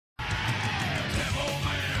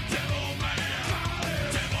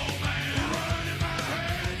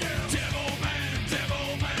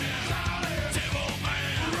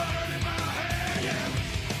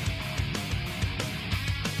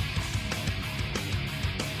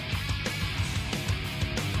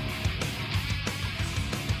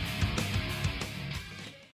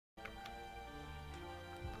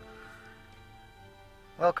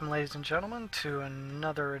Welcome, ladies and gentlemen, to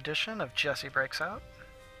another edition of Jessie Breaks Out.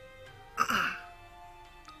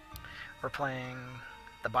 We're playing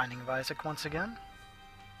The Binding of Isaac once again.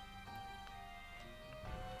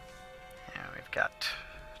 And we've got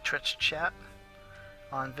Twitch chat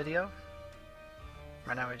on video.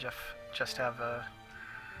 Right now we just have a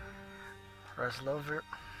Raslavirus.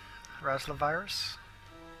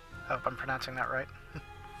 I hope I'm pronouncing that right.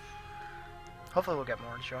 Hopefully we'll get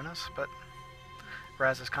more to join us, but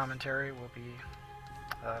Raz's commentary will be,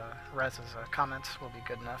 Raz's comments will be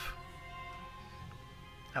good enough.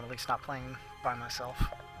 I'm at least not playing by myself.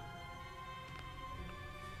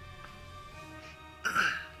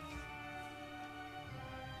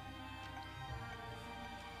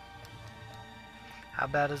 How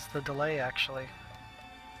bad is the delay, actually?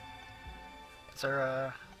 Is there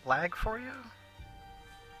a lag for you?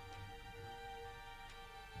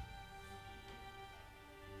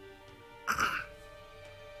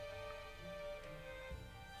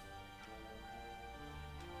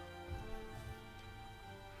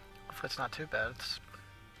 It's not too bad. Its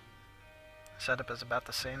setup is about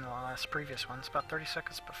the same as the last previous one. It's about 30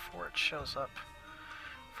 seconds before it shows up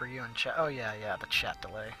for you in chat. Oh yeah, the chat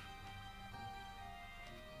delay.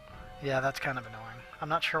 Yeah, that's kind of annoying. I'm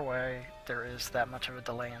not sure why there is that much of a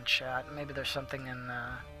delay in chat. Maybe there's something in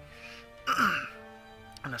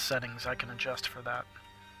in the settings I can adjust for that.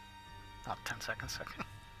 Not 10 seconds.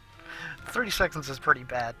 30 seconds is pretty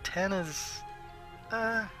bad. 10 is...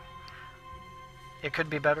 it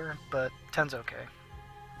could be better, but 10's okay.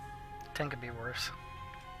 10 could be worse.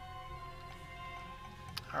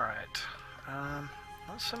 Alright.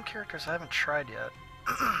 There's some characters I haven't tried yet.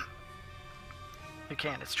 You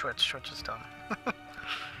can't, it's Twitch. Twitch is done.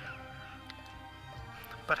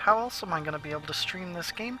 But how else am I going to be able to stream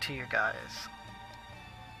this game to you guys?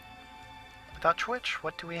 Without Twitch,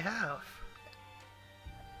 what do we have?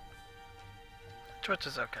 Twitch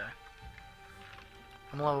is okay.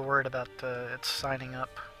 I'm a little worried about it signing up.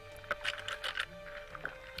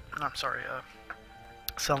 I'm sorry,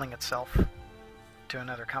 selling itself to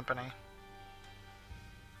another company.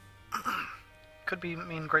 Could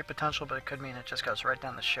mean great potential, but it could mean it just goes right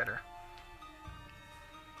down the shitter.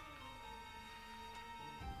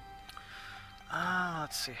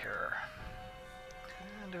 Let's see here.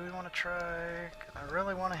 Do we want to try? I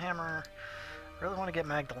really want to hammer. Really want to get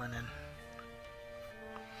Magdalene in.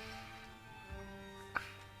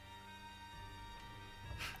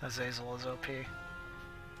 Azazel is OP.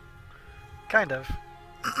 Kind of.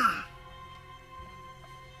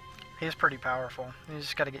 He's pretty powerful. You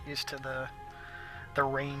just gotta get used to the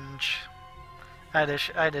range. I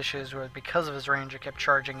had issues where, because of his range, it kept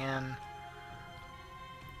charging in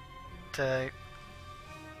to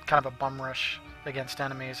kind of a bum rush against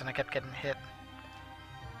enemies, and I kept getting hit.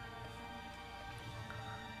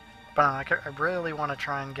 But I really want to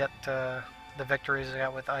try and get the victories I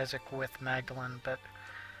got with Isaac with Magdalene, but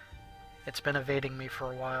it's been evading me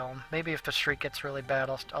for a while. Maybe if the streak gets really bad,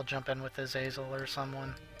 I'll jump in with Azazel or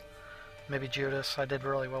someone. Maybe Judas. I did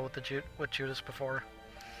really well with Judas before.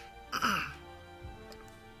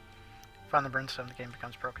 Find the Brimstone, the game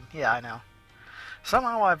becomes broken. Yeah, I know.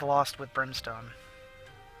 Somehow I've lost with Brimstone.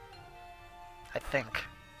 I think.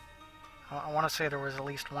 I want to say there was at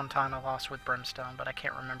least one time I lost with Brimstone, but I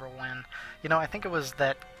can't remember when. You know, I think it was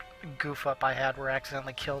that goof up I had where I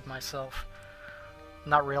accidentally killed myself,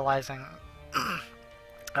 not realizing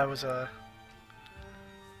I was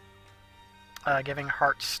giving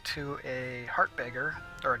hearts to a heart beggar,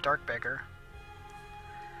 or a dark beggar.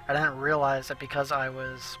 I didn't realize that because I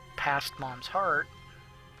was past Mom's heart,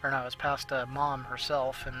 or no, I was past Mom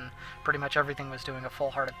herself, and pretty much everything was doing a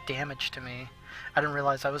full heart of damage to me. I didn't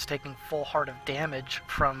realize I was taking full heart of damage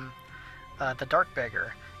from the dark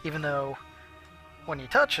beggar, even though when you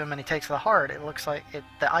touch him and he takes the heart, it looks like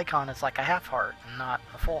the icon is like a half heart and not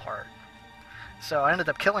a full heart. So I ended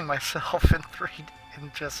up killing myself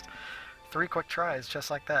in just three quick tries,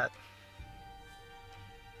 just like that.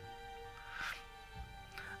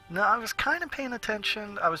 No, I was kind of paying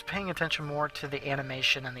attention. I was paying attention more to the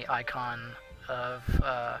animation and the icon of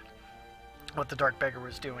what the dark beggar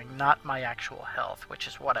was doing, not my actual health, which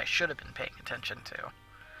is what I should have been paying attention to,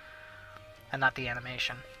 and not the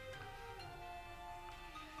animation.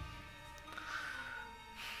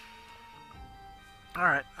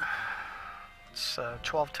 Alright, it's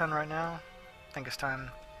 12:10 right now. I think it's time,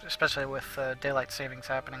 especially with daylight savings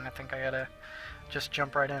happening, I think I gotta just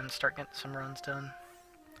jump right in and start getting some runs done.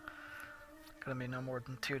 Gonna be no more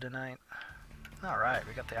than 2 tonight. Alright,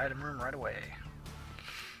 we got the item room right away.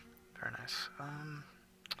 Very nice.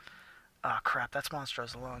 Oh crap, that's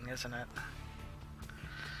Monstrous Lung, isn't it?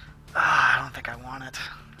 Ah, I don't think I want it.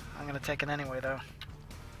 I'm gonna take it anyway, though.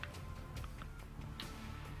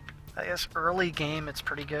 I guess early game it's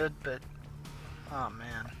pretty good, but... Oh,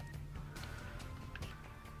 man.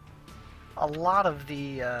 A lot of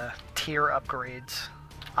the tier upgrades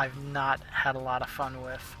I've not had a lot of fun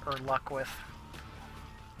with, or luck with.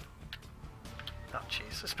 Oh,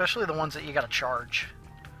 jeez. Especially the ones that you gotta charge.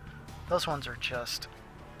 Those ones are just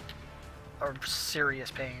a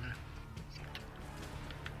serious pain.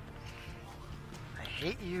 I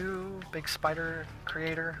hate you, big spider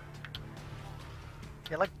creator.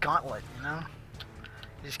 You're like Gauntlet, you know?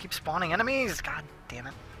 You just keep spawning enemies! God damn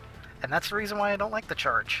it. And that's the reason why I don't like the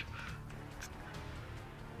charge.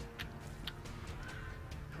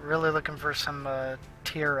 Really looking for some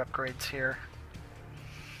tier upgrades here.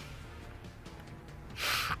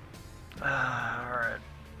 Alright.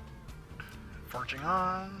 Forging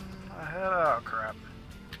on ahead. Oh, crap.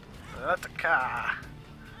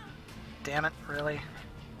 Damn it, really?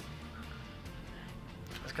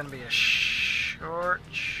 It's gonna be a short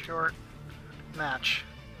match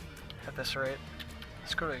at this rate.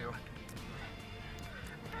 Screw you.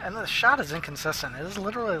 And the shot is inconsistent. It is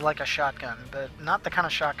literally like a shotgun, but not the kind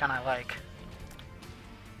of shotgun I like.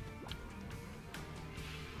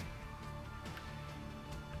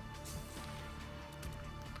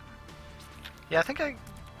 Yeah, I think I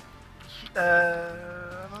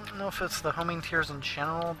don't know if it's the homing tiers in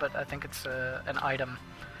general, but I think it's an item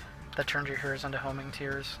that turns your heroes into homing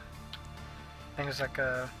tiers. I think it's like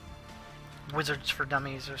Wizards for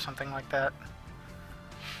Dummies or something like that.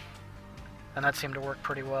 And that seemed to work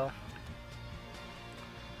pretty well.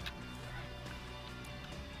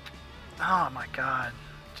 Oh my god.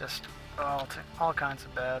 Just all kinds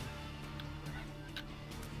of bad.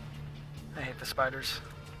 I hate the spiders.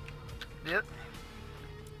 Yep.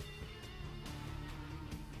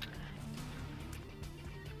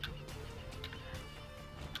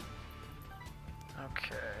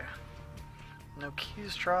 Okay. No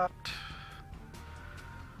keys dropped.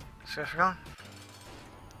 So going.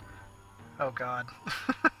 Oh god.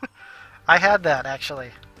 I had that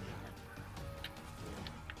actually.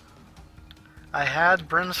 I had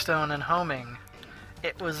Brimstone and homing.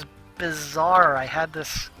 It was bizarre. I had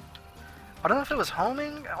this... I don't know if it was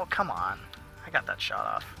homing. Oh, come on. I got that shot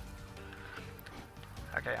off.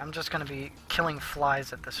 Okay, I'm just going to be killing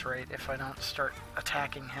flies at this rate if I don't start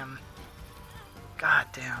attacking him. God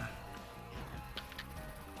damn.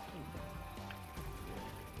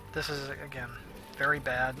 This is, again, very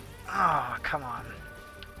bad. Oh, come on.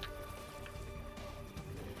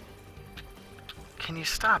 Can you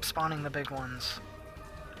stop spawning the big ones?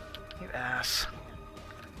 You ass.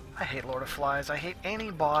 I hate Lord of Flies. I hate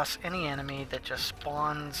any boss, any enemy that just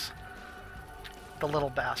spawns the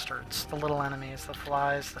little bastards, the little enemies, the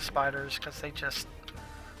flies, the spiders, because they just...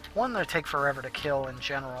 One, they take forever to kill in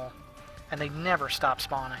general, and they never stop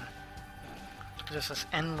spawning. Just this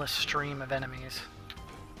endless stream of enemies.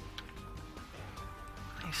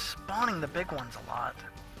 He's spawning the big ones a lot.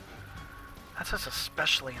 That's just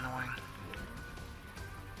especially annoying.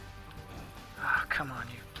 Oh, come on,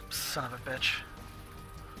 you son of a bitch.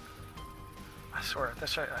 I swear,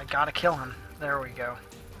 this I gotta kill him. There we go.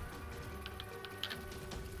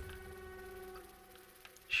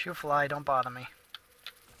 Shoe fly, don't bother me.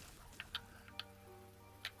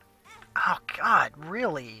 Oh god,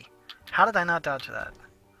 really? How did I not dodge that?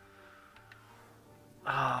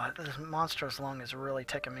 Oh, this monstrous lung is really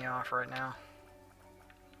ticking me off right now.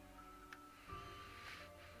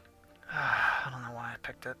 I don't know why I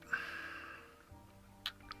picked it.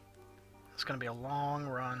 It's gonna be a long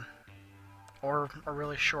run. Or a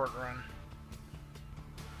really short run.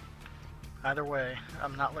 Either way,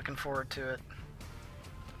 I'm not looking forward to it.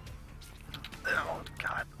 Oh,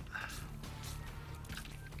 God.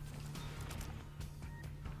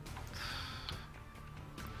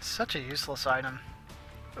 Such a useless item.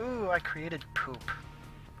 Ooh, I created poop.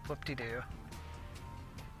 Whoop-de-doo.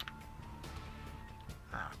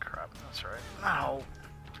 Oh, crap. That's right. No!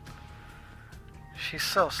 She's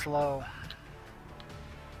so slow.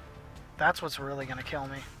 That's what's really gonna kill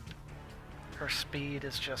me. Her speed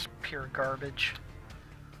is just pure garbage.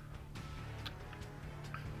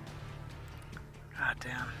 God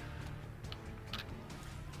damn.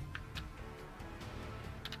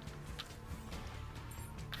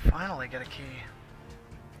 Finally get a key.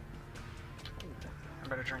 I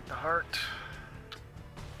better drink the heart.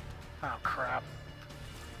 Oh crap.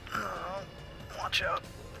 Oh, watch out.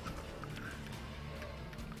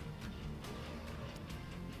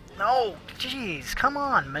 No! Jeez, come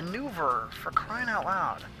on, maneuver, for crying out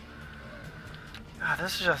loud. God,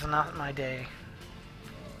 this is just not my day.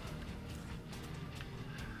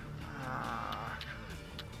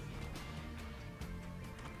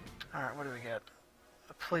 what do we get?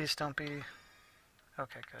 Please don't be...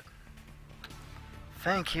 Okay, good.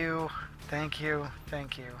 Thank you. Thank you.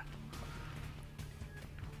 Thank you.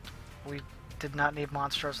 We did not need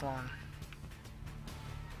monsters long.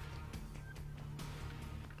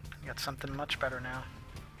 Got something much better now.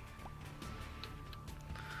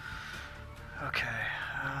 Okay.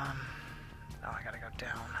 Oh, I gotta go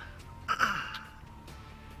down.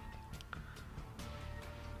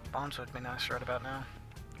 Bombs would be nice right about now.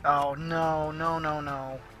 Oh, no, no, no,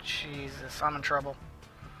 no. Jesus, I'm in trouble.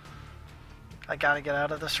 I gotta get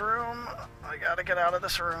out of this room. I gotta get out of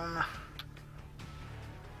this room.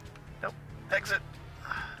 Nope. Exit.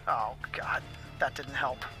 Oh, God. That didn't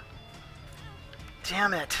help.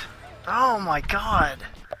 Damn it. Oh, my God.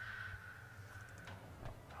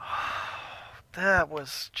 That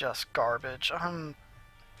was just garbage.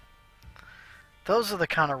 Those are the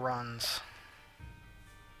kind of runs.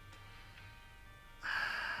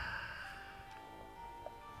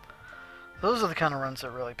 Those are the kind of runs that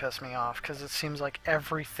really piss me off, because it seems like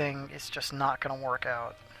everything is just not going to work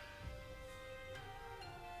out.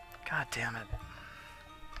 God damn it.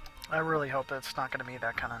 I really hope that it's not going to be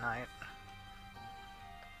that kind of night.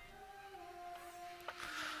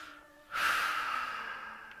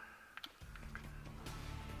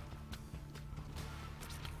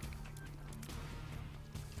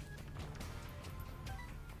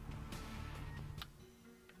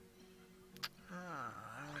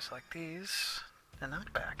 Like these, and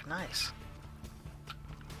knockback, nice.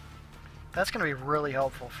 That's going to be really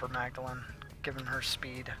helpful for Magdalene, given her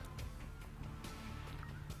speed.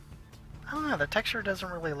 I don't know, the texture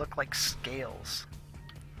doesn't really look like scales.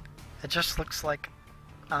 It just looks like,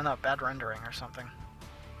 I don't know, bad rendering or something.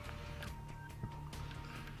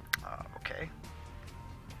 Okay.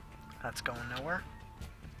 That's going nowhere.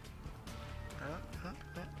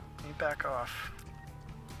 Let me back off.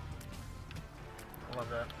 I love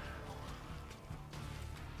that.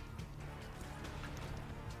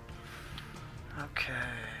 Okay.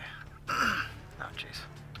 Oh, jeez.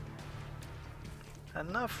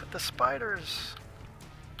 Enough with the spiders.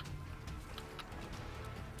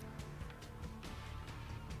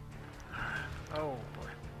 Oh, boy.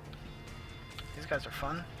 These guys are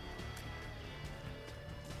fun.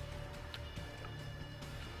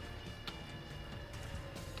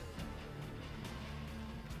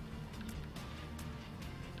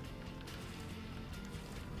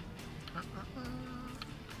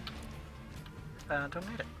 Don't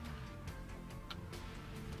need it.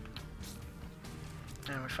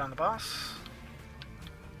 And we found the boss.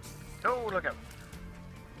 Oh, look out.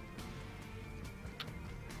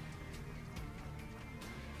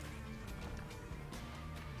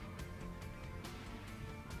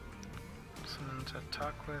 Someone to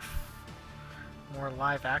talk with. More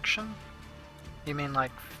live action? You mean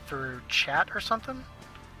like through chat or something?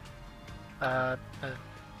 Like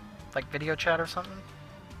video chat or something?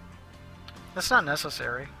 That's not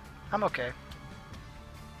necessary. I'm okay.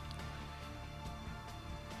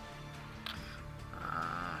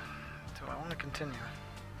 Do I want to continue?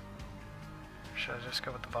 Or should I just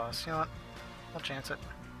go with the boss? You know what? I'll chance it.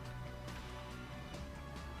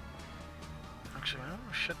 Actually, you know what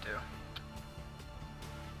we should do?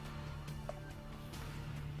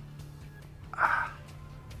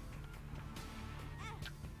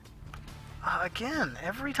 Again,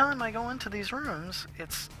 every time I go into these rooms,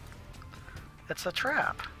 it's a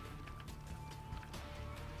trap.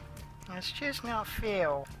 It's just not fair.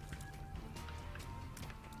 Alright.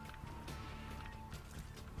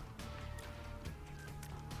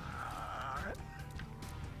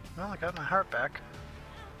 Well, I got my heart back.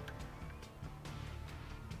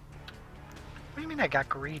 What do you mean I got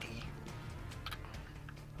greedy?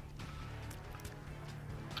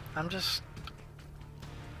 I mean,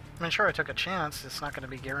 sure, I took a chance. It's not going to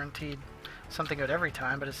be guaranteed something good every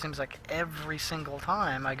time, but it seems like every single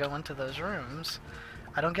time I go into those rooms,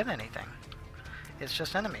 I don't get anything. It's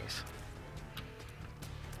just enemies.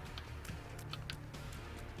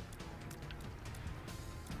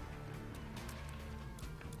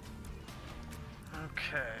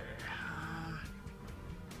 Okay.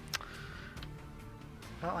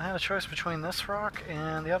 Well, I had a choice between this rock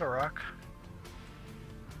and the other rock.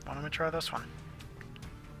 Why don't we try this one?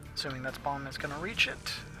 Assuming that bomb is going to reach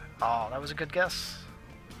it. Oh, that was a good guess.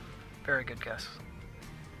 Very good guess.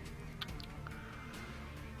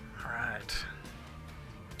 Alright.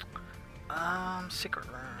 Secret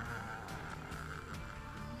room.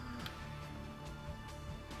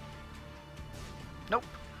 Nope.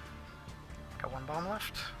 Got one bomb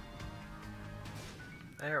left.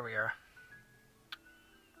 There we are.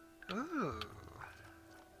 Ooh.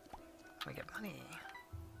 We get money.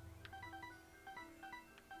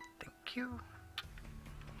 Thank you.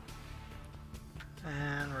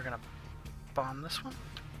 And we're gonna bomb this one.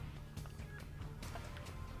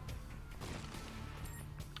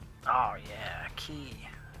 Oh yeah, key.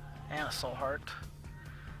 And a soul heart.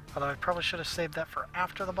 Although I probably should have saved that for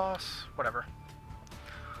after the boss. Whatever.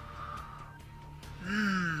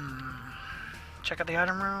 Check out the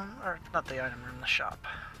item room. Or, not the item room, the shop.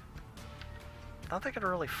 I don't think I could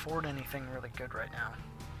really afford anything really good right now.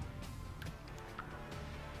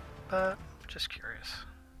 But, just curious.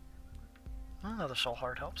 Well, another soul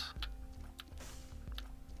heart helps.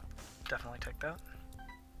 Definitely take that.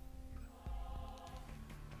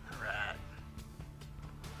 Alright.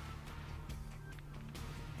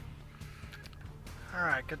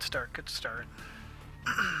 Alright, good start, good start.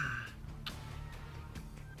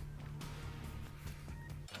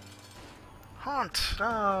 Haunt!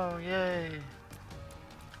 Oh, yay!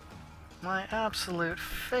 My absolute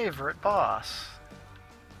favorite boss.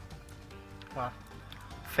 Well,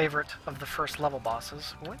 favorite of the first level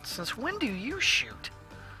bosses. Since when do you shoot?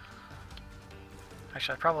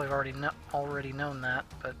 Actually, I probably have already known that,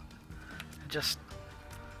 but it just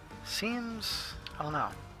seems... I don't know.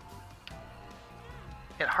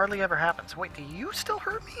 It hardly ever happens. Wait, do you still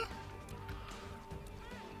hurt me?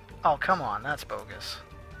 Oh, come on, that's bogus.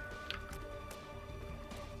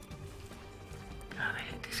 God, I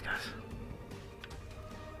hate these guys.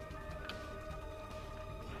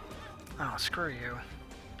 Oh, screw you.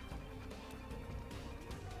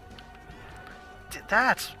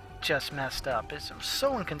 That's just messed up. I'm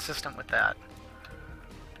so inconsistent with that.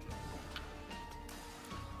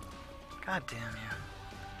 God damn you.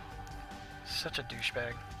 Such a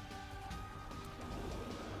douchebag.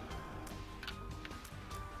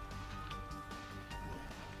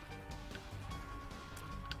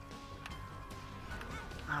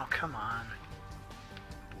 Oh, come on.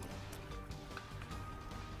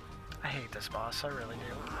 I hate this boss, I really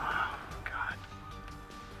do. Oh, God.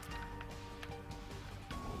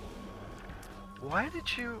 Why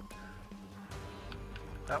did you...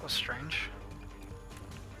 That was strange.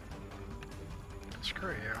 Screw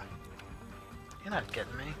you. You're not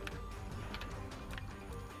getting me.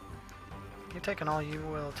 You're taking all you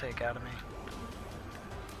will take out of me.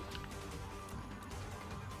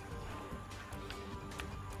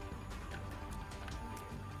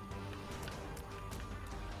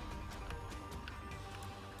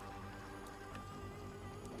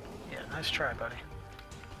 Yeah, nice try, buddy.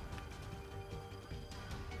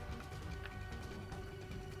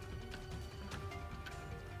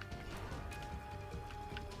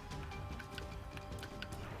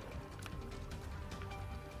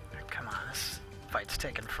 Fight's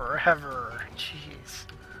taking forever. Jeez.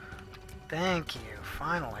 Thank you,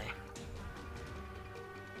 finally.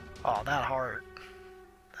 Oh, that heart.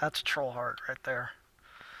 That's a troll heart right there.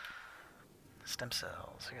 Stem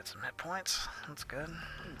cells. We get some hit points. That's good.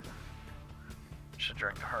 Should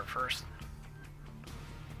drink the heart first.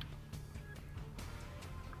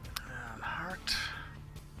 And heart.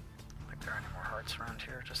 I don't think there are any more hearts around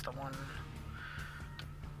here. Just the one.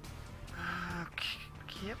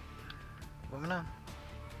 Okay. Yep. Moving on.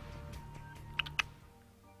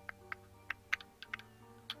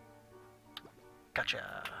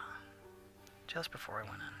 Gotcha. Just before I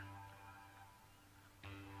went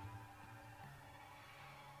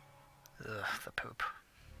in. Ugh, the poop.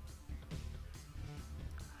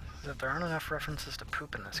 As if there aren't enough references to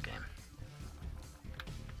poop in this game.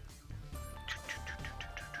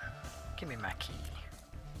 Give me my key.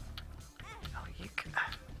 Oh, you can...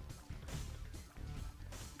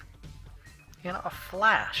 You know, a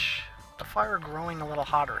flash, the fire growing a little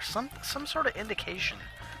hotter, some sort of indication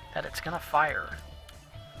that it's gonna fire.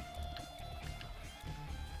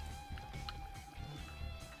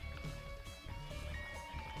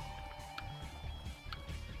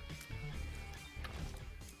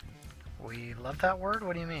 We love that word?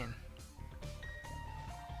 What do you mean?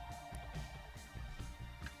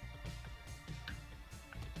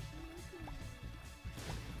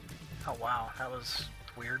 Oh wow, that was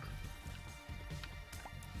weird.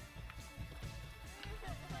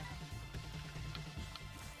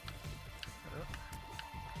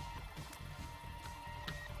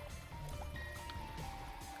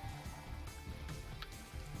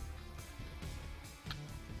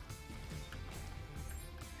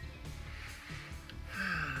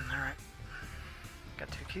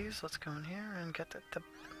 Keys. Let's go in here and get the...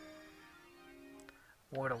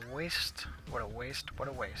 What a waste. What a waste. What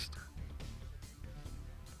a waste.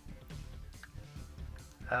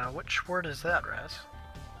 Which word is that, Raz?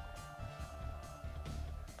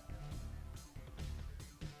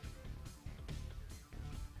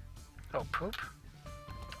 Oh, poop?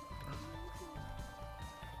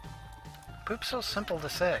 Poop's so simple to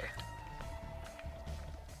say.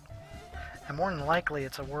 And more than likely,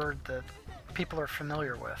 it's a word that people are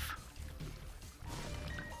familiar with.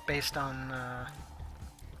 Based on, I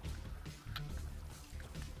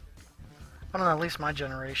don't know, at least my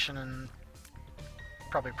generation and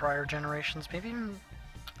probably prior generations, maybe even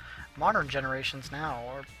modern generations now,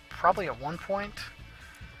 or probably at one point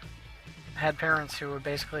had parents who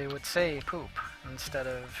would say poop instead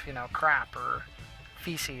of, you know, crap or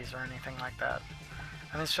feces or anything like that.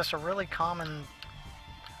 And it's just a really common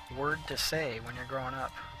word to say when you're growing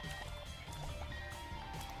up.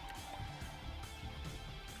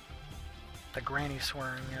 The granny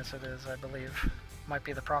swearing, as it is, I believe, might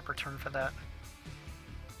be the proper term for that.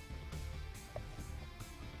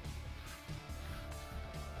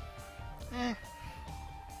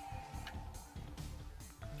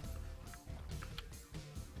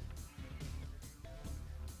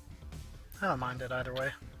 I don't mind it either way.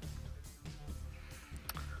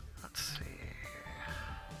 Let's see.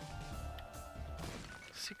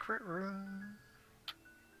 Secret room.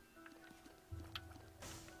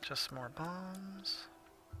 Just more bombs.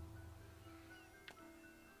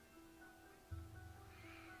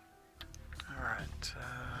 Alright,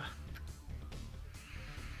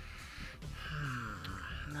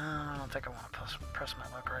 no, I don't think I want to press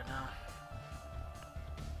my luck right now.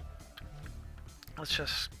 Let's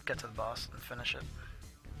just get to the boss and finish it.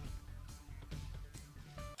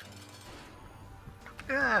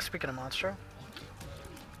 Yeah, speaking of Monstro.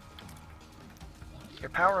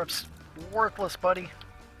 Your power-up's worthless, buddy.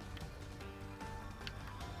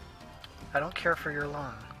 I don't care for your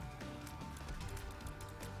lung.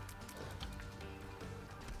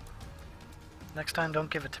 Next time,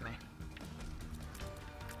 don't give it to me.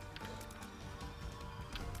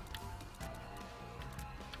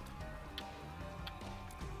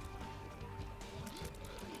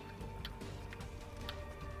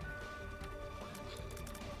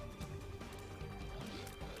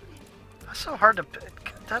 That's so hard to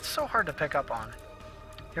pick. That's so hard to pick up on.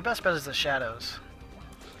 Your best bet is the shadows.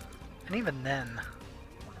 And even then,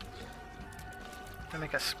 they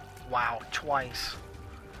make us, wow, twice.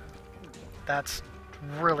 That's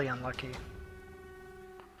really unlucky.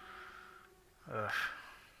 Ugh.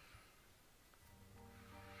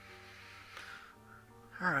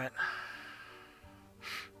 Alright.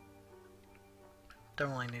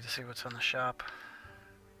 Don't really need to see what's in the shop.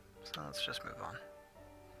 So let's just move on.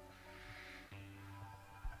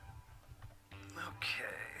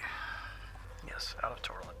 Okay. Yes, out of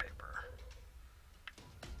toilet paper.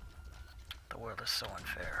 The world is so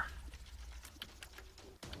unfair.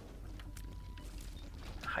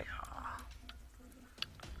 Hiya.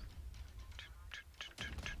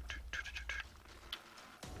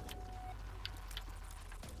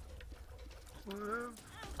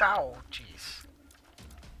 Ow, jeez.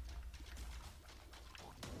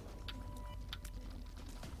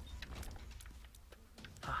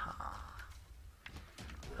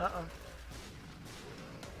 Uh-oh.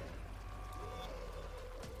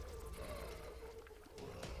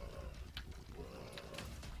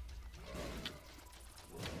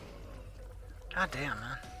 God damn,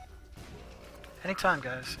 man. Anytime,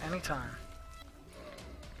 guys. Anytime.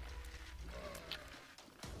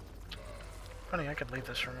 Funny, I could leave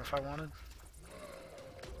this room if I wanted.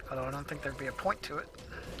 Although I don't think there'd be a point to it.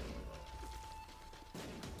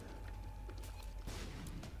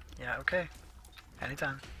 Yeah, okay.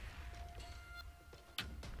 Anytime.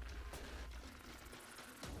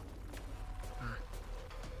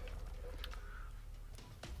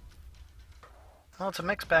 Well, it's a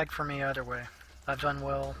mixed bag for me either way. I've done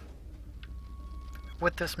well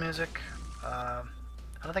with this music. I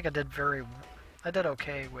don't think I did I did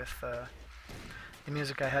okay with the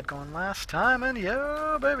music I had going last time, and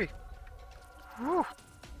yeah, baby! Woo!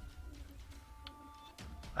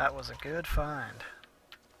 That was a good find.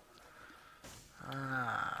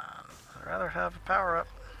 I'd rather have a power-up.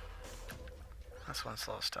 This one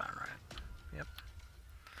slows time, right? Yep.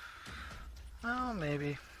 Well,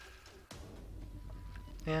 maybe.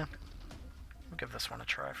 Yeah. We'll give this one a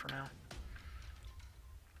try for now.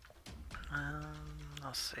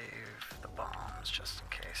 I'll save the bombs just in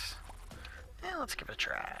case. Yeah, let's give it a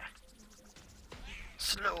try.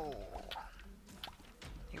 Slow.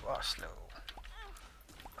 You are slow.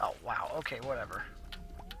 Oh, wow. Okay, whatever.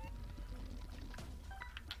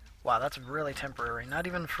 Wow, that's really temporary. Not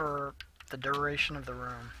even for the duration of the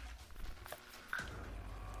room.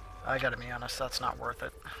 I gotta be honest, that's not worth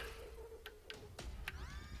it.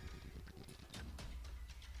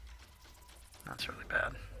 That's really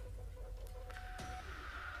bad.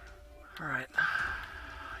 Alright.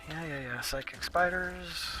 Yeah. Psychic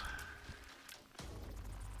spiders.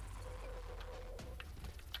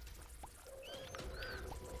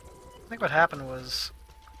 think what happened was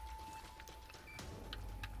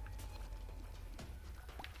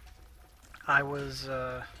I was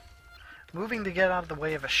moving to get out of the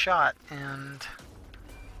way of a shot, and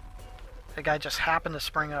the guy just happened to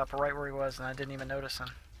spring up right where he was, and I didn't even notice him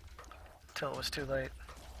until it was too late.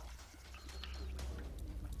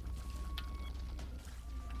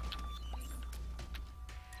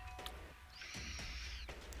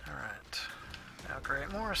 Alright. Now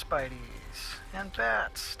create more Spideys. And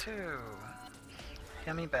bats, too.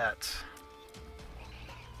 Yummy bats.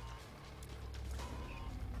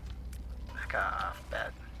 Back off,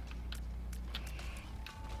 bat.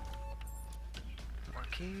 More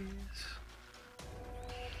keys.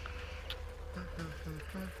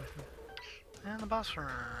 And the boss room.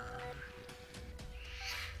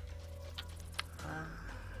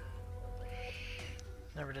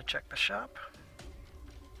 Never did check the shop.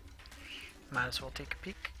 Might as well take a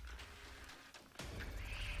peek.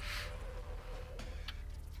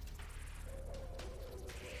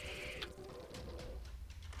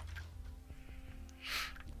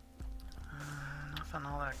 Nothing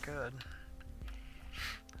all that good.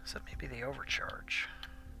 Except maybe the overcharge.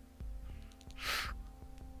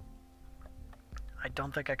 I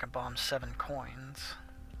don't think I can bomb 7 coins,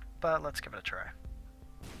 but let's give it a try.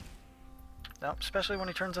 Nope, especially when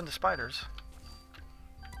he turns into spiders.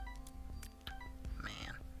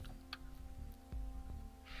 Man.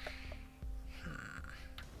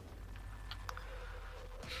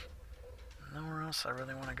 Nowhere else I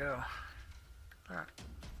really want to go. Alright.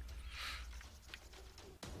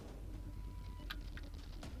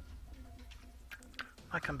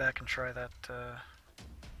 I come back and try that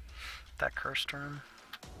that cursed room.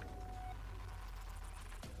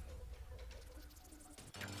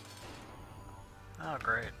 Oh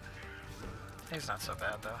great. He's not so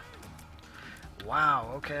bad though.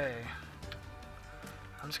 Wow, okay.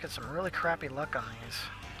 I'm just getting some really crappy luck on these.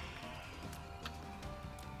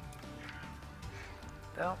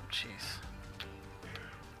 Oh, jeez.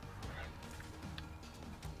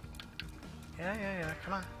 Yeah,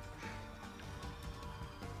 come on.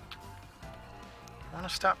 Want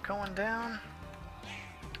to stop going down?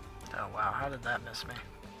 Oh wow, how did that miss me?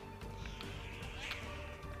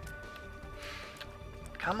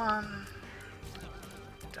 Come on.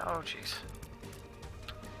 Oh jeez.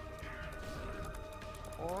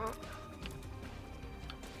 Oh.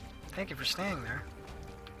 Thank you for staying there.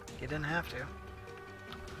 You didn't have to.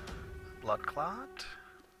 Blood clot.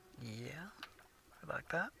 Yeah, I like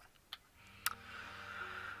that.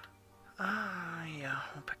 Yeah,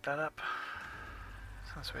 we'll pick that up.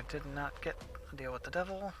 Since we did not get a deal with the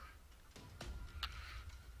devil.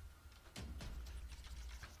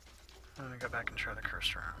 I'm gonna go back and try the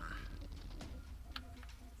cursed room.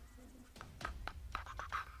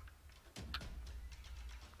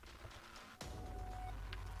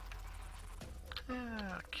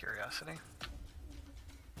 Yeah, curiosity.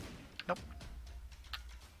 Nope.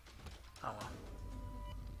 Oh well.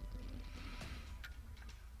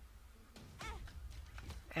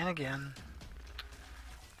 And again.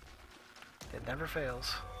 It never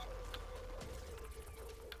fails.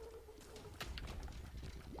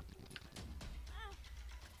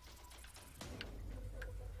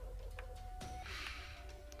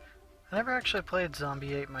 I never actually played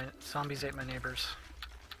Zombies Ate My Neighbors.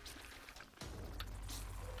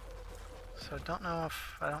 So I don't know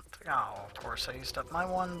if I don't think, oh, of course I used up my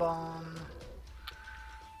one bomb.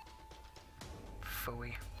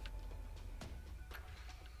 Phooey.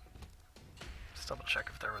 Let's double check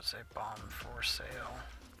if there was a bomb for sale.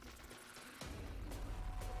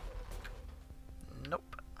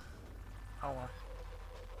 Nope. Oh well.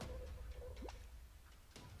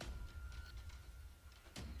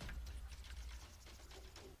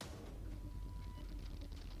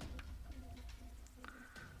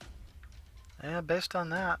 Yeah, based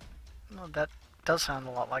on that, well, that does sound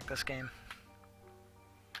a lot like this game.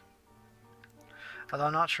 Although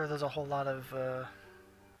I'm not sure there's a whole lot of,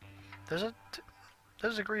 there's a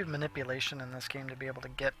degree of manipulation in this game to be able to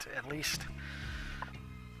get at least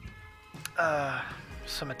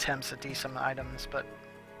some attempts at decent items, but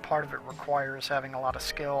part of it requires having a lot of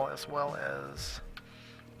skill as well as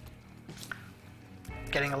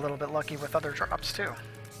getting a little bit lucky with other drops too.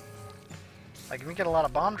 Like, if you get a lot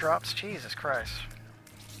of bomb drops, Jesus Christ.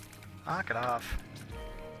 Knock it off.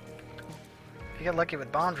 If you get lucky with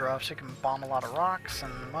bomb drops, you can bomb a lot of rocks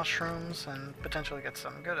and mushrooms and potentially get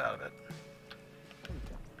something good out of it.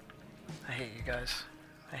 I hate you guys.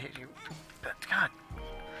 I hate you. But God,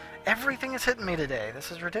 everything is hitting me today. This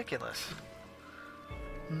is ridiculous.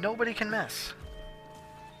 Nobody can miss.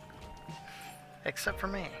 Except for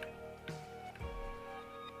me.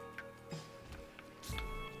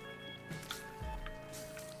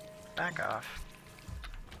 Back off.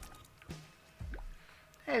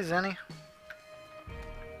 Hey, Zenny.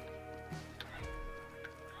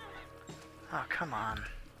 Oh, come on.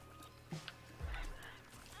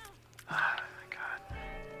 Oh, my God.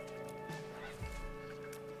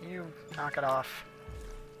 You knock it off.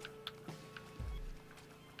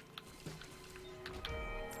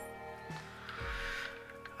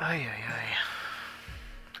 Ay, ay, ay.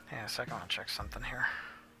 Yeah, a second, I want to check something here.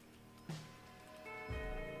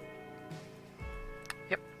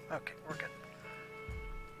 Yep, okay, we're good.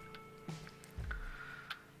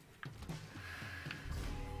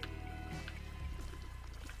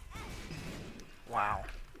 Wow.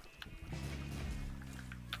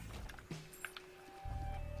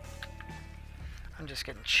 I'm just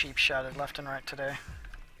getting cheap shotted left and right today.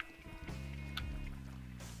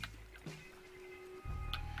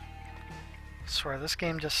 I swear, this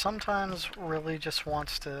game just sometimes really just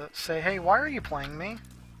wants to say, hey, why are you playing me?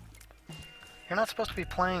 You're not supposed to be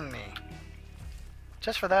playing me.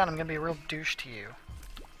 Just for that, I'm gonna be a real douche to you.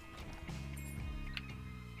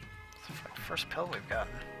 It's the first pill we've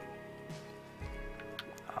gotten.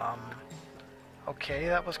 Okay,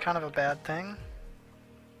 that was kind of a bad thing.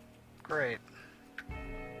 Great.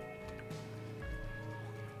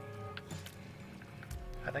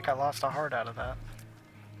 I think I lost a heart out of that.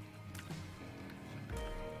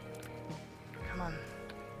 Come on.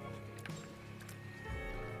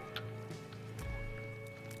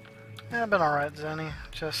 Yeah, I've been alright, Zenny.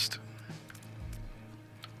 Just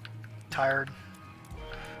tired.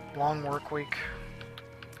 Long work week.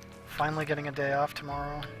 Finally getting a day off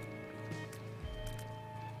tomorrow.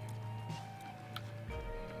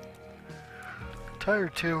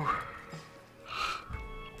 Tired too.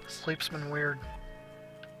 Sleep's been weird.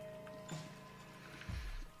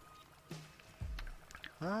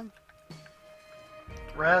 Well,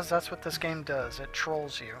 Raz, that's what this game does. It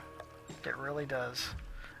trolls you. It really does.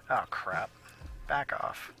 Oh crap. Back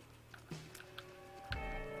off.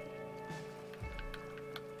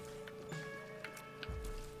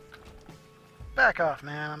 Back off,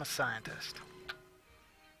 man. I'm a scientist.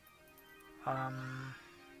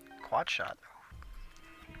 Quad shot.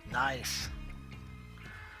 Nice.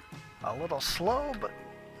 A little slow, but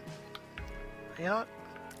you know what?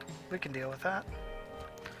 We can deal with that.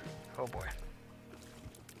 Oh boy.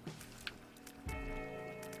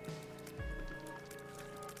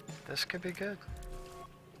 This could be good.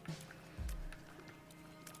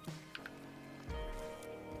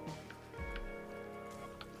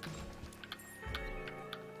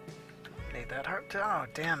 Need that heart too. Oh,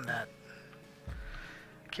 damn that.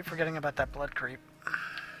 Keep forgetting about that blood creep.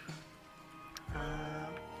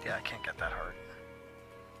 Yeah, I can't get that heart.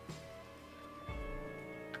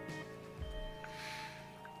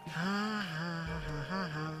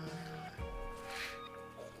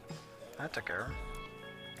 That took care.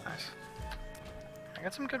 Nice. I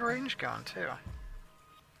got some good range going too.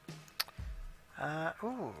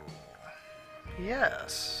 Ooh.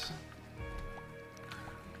 Yes.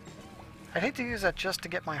 I'd hate to use that just to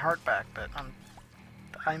get my heart back, but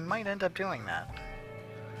I might end up doing that.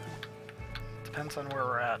 Depends on where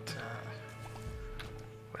we're at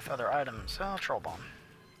with other items. Oh, troll bomb.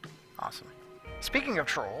 Awesome. Speaking of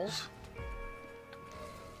trolls...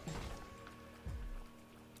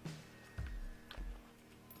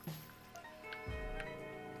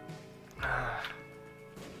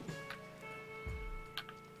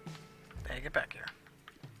 Hey, get back here.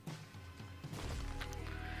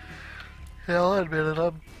 Yeah, I'll admit it,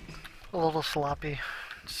 I'm a little sloppy.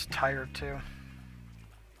 Just tired too.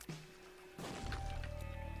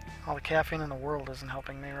 All the caffeine in the world isn't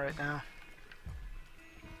helping me right now.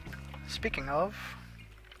 Speaking of...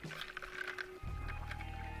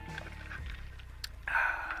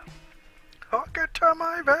 Hook it to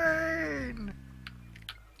my vein!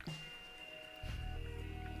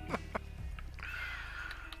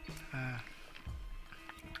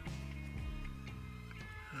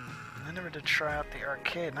 I never did try out the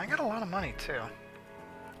arcade, and I got a lot of money too.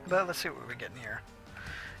 But let's see what we get in here.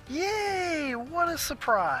 Yay! What a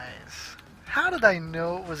surprise! How did I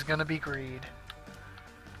know it was gonna be greed?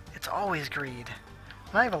 It's always greed.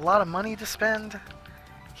 When I have a lot of money to spend,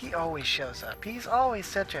 he always shows up. He's always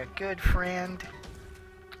such a good friend.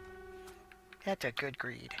 That's a good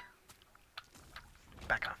greed.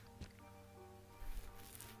 Back off.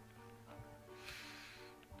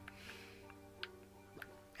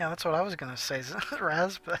 Yeah, that's what I was gonna say,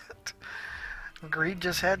 Raz, but greed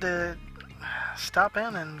just had to stop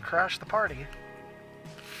in and crash the party.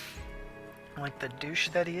 Like the douche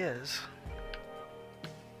that he is.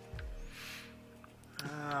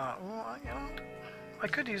 Well, you know, I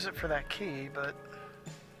could use it for that key, but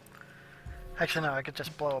Actually, no, I could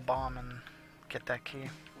just blow a bomb and get that key.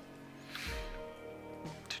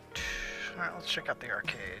 Alright, let's check out the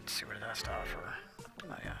arcade, see what it has to offer.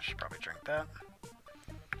 Oh yeah, I should probably drink that.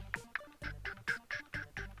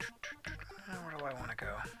 Where do I want to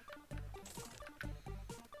go?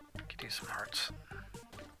 Could use some hearts.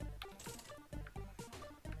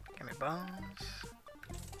 Give me bones.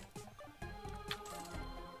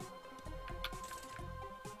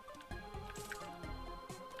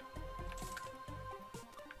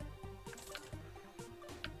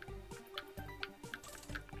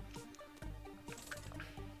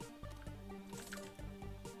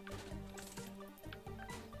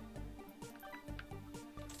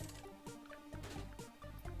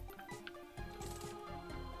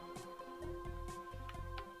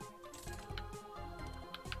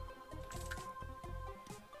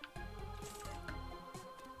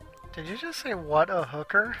 Did you just say, what a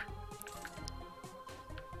hooker?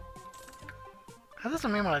 That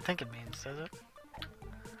doesn't mean what I think it means, does it?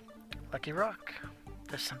 Lucky rock.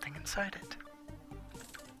 There's something inside it.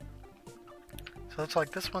 So it looks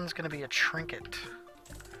like this one's going to be a trinket.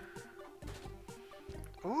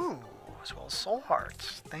 Ooh, as well as soul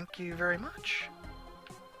hearts. Thank you very much.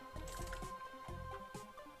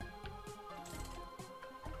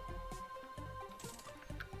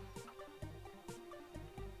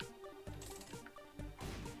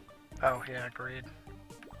 Oh, yeah, greed.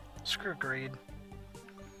 Screw greed.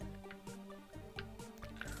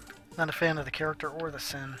 Not a fan of the character or the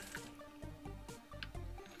sin.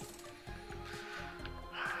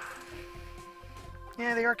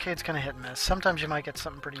 Yeah, the arcade's kind of hit and miss. Sometimes you might get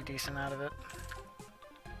something pretty decent out of it.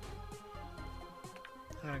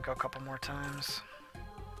 I'm gonna go a couple more times.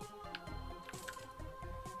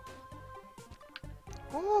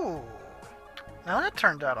 Ooh! Now that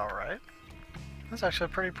turned out alright. That's actually a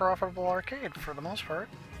pretty profitable arcade for the most part.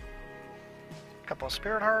 A couple of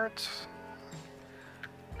spirit hearts.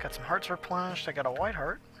 Got some hearts replenished. I got a white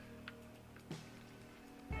heart.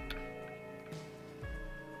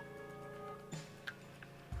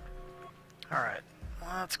 Alright,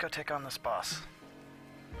 let's go take on this boss.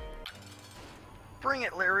 Bring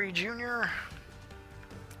it, Larry Jr.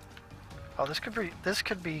 Oh, this could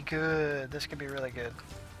be good. This could be really good.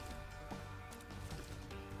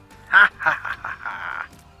 Ha ha ha ha ha!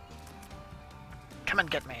 Come and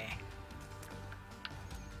get me.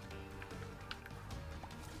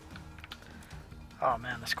 Oh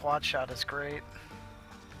man, the squad shot is great.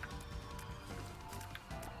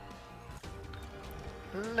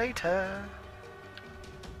 Later.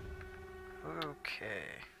 Okay.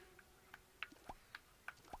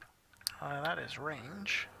 That is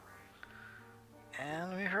range.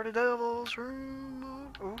 And we heard a devil's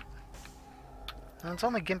room. Ooh. And it's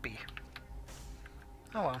only Gimpy.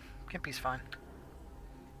 Oh well, Gimpy's fine.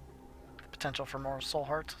 The potential for more soul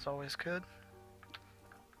hearts is always good.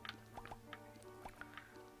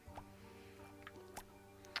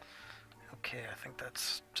 Okay, I think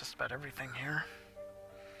that's just about everything here.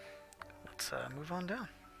 Let's move on down.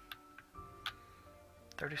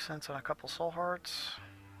 30 cents on a couple soul hearts.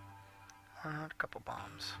 A couple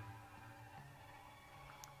bombs.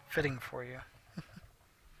 Fitting for you.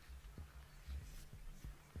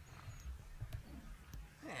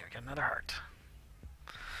 Hey, we got another heart.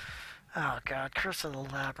 Oh god, Curse of the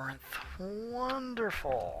Labyrinth.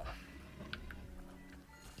 Wonderful.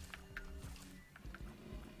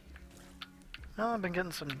 Well, I've been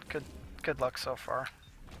getting some good luck so far.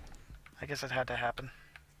 I guess it had to happen.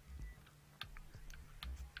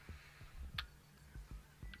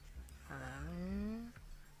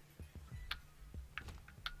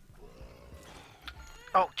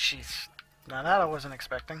 Oh, jeez. Now that I wasn't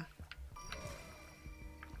expecting.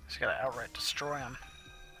 Just gotta outright destroy him.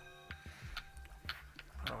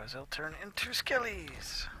 Otherwise they'll turn into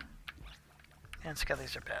skellies. And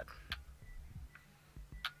skellies are bad.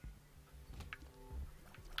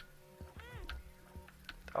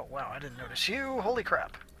 Oh wow, I didn't notice you. Holy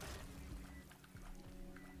crap.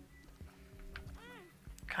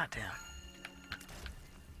 God damn.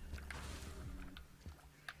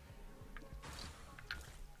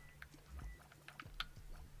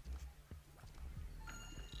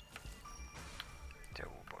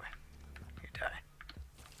 Oh boy. You die.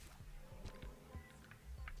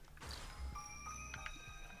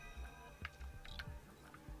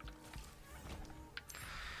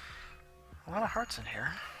 A lot of hearts in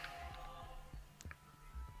here.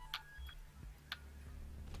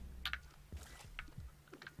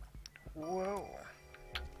 Whoa.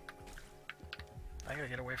 I gotta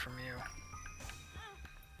get away from you.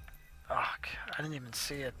 Oh, God, I didn't even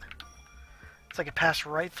see it. It's like it passed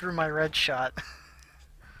right through my red shot.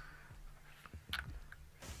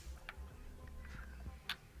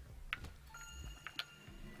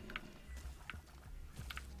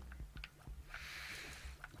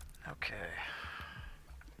 Okay.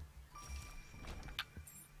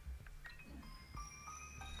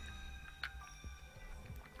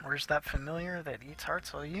 Where's that familiar that eats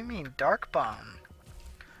hearts? Oh, you mean Darkbone.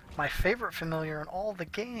 My favorite familiar in all the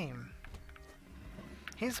game.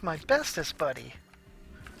 He's my bestest buddy.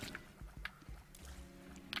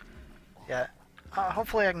 Yeah.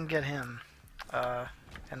 Hopefully I can get him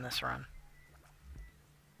in this run.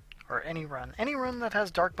 Or any run. Any run that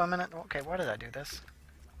has Darkbone in it. Okay, why did I do this?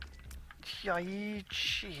 Yay,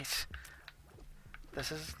 jeez.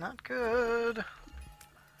 This is not good.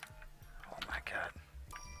 Oh my god.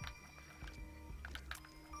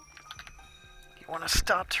 You want to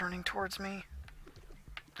stop turning towards me?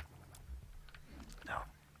 No.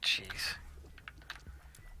 Jeez.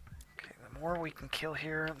 Okay, the more we can kill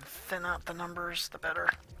here and thin out the numbers, the better.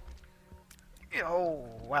 Oh,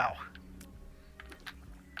 wow.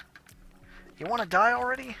 You want to die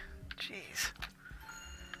already? Jeez.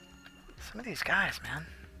 Some of these guys, man,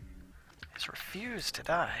 just refuse to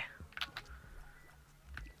die.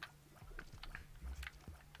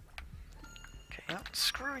 Okay, you know,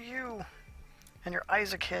 screw you and your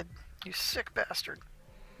Isaac head, you sick bastard.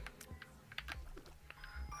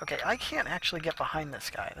 Okay, I can't actually get behind this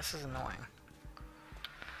guy. This is annoying.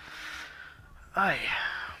 Aye.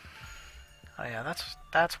 Oh yeah,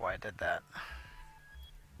 that's why I did that.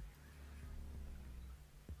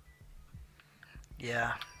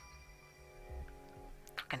 Yeah.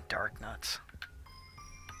 Fucking dark nuts.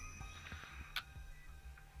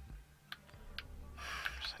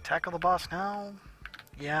 Should I tackle the boss now?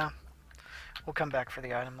 Yeah. We'll come back for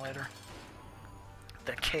the item later.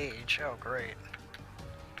 The cage. Oh, great.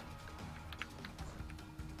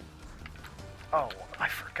 Oh, I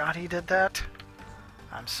forgot he did that.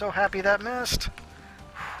 I'm so happy that missed.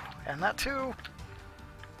 And that too.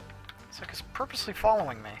 It's like it's purposely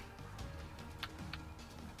following me.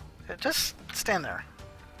 Just stand there.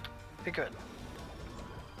 Be good.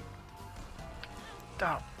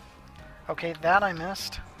 Oh. Okay, that I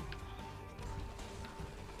missed.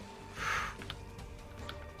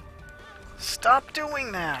 Stop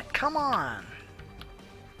doing that! Come on!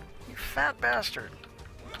 You fat bastard.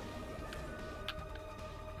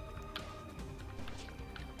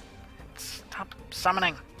 Stop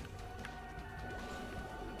summoning.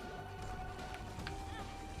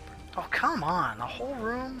 Oh, come on. A whole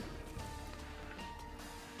room?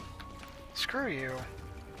 Screw you.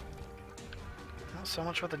 Not so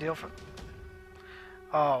much with the deal for...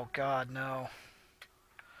 Oh, God, no.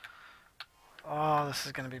 Oh, this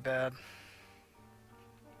is gonna be bad.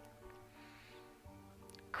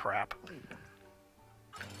 Crap.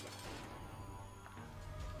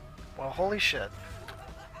 Well, holy shit.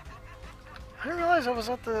 I didn't realize I was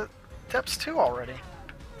at the depths 2 already.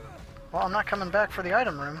 Well, I'm not coming back for the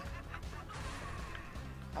item room.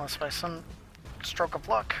 Unless by some stroke of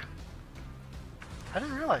luck. I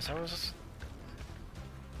didn't realize I was...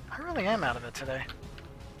 I really am out of it today.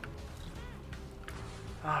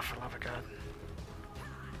 Ah, oh, for love of God.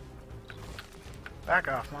 Back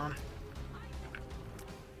off, Mom.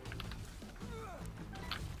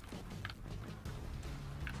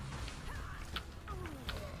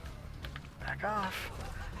 Back off.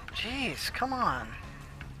 Jeez, come on.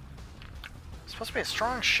 It's supposed to be a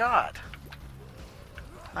strong shot.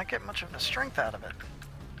 Not get much of the strength out of it.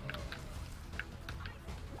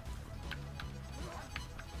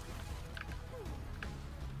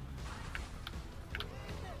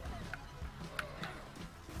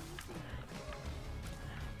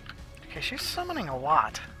 Okay, she's summoning a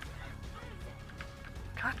lot.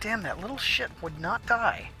 God damn, that little shit would not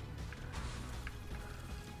die.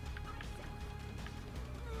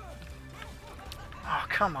 Oh,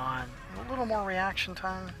 come on. A little more reaction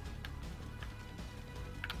time.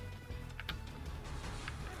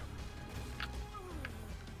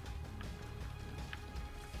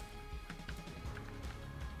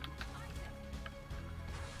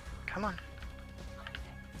 Come on.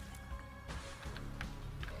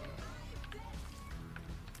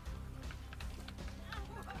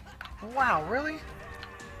 Wow, really?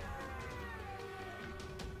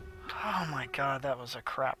 Oh my god, that was a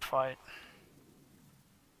crap fight.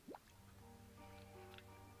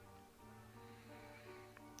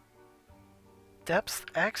 Depth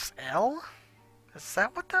XL? Is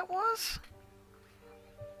that what that was?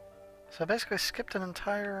 So I basically skipped an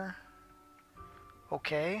entire...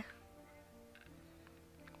 Okay.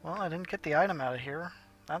 Well, I didn't get the item out of here.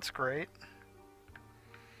 That's great.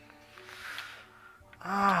 Oh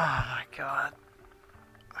my god.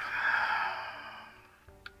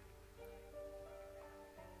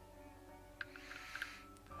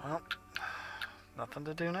 Well, nothing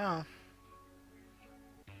to do now.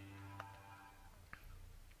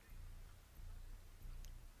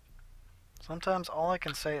 Sometimes all I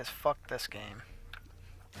can say is fuck this game.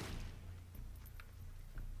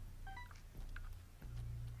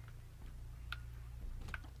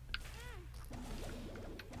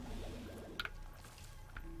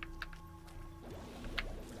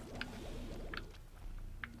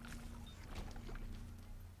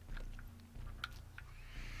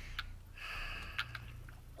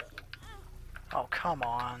 Oh, come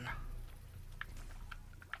on.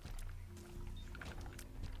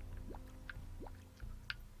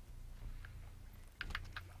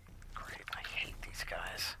 Great, I hate these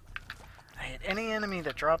guys. I hate any enemy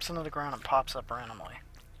that drops into the ground and pops up randomly.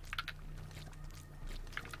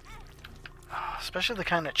 Oh, especially the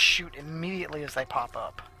kind that shoot immediately as they pop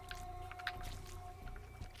up.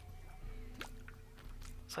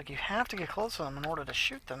 It's like you have to get close to them in order to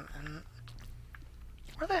shoot them, and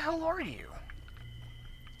where the hell are you?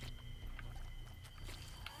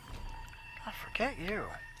 God, forget you.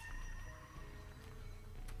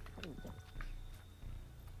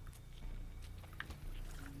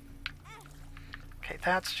 Okay,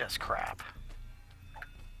 that's just crap.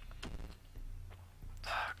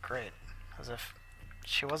 Great. As if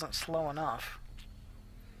she wasn't slow enough.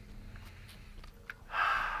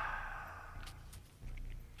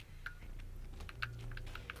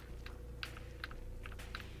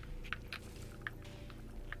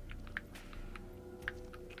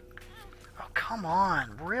 Oh, come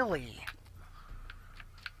on, really?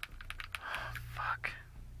 Fuck.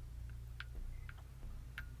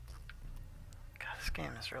 God, this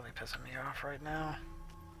game is really pissing me off right now.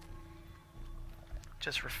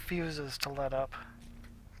 Just refuses to let up.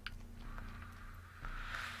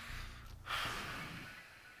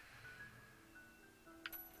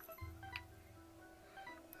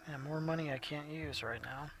 And more money I can't use right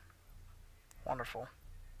now. Wonderful.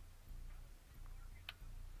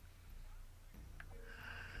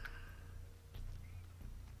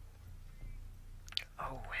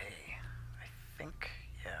 Oh, hey. I think,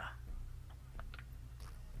 yeah.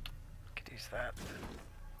 Could use that.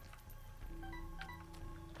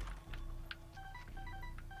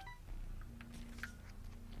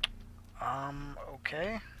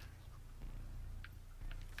 Okay.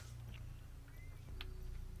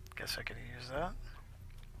 Guess I could use that.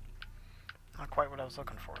 Not quite what I was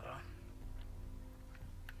looking for, though.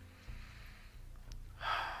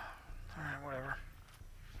 Alright, whatever.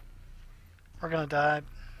 We're gonna die.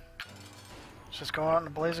 Let's just go out in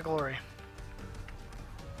a blaze of glory.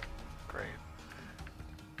 Great.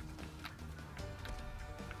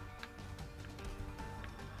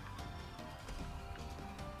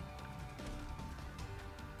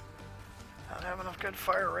 Not having enough good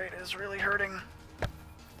fire rate is really hurting.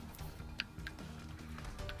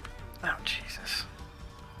 Oh, Jesus.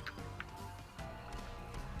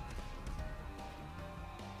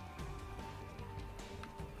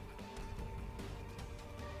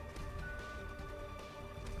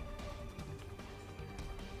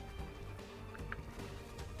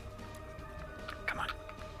 Come on.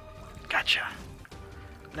 Gotcha.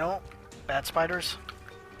 No, bad spiders.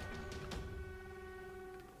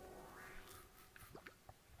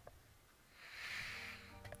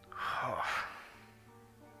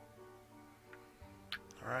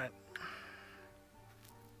 Alright.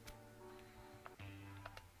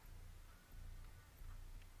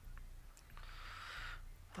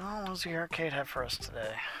 Well, what does the arcade have for us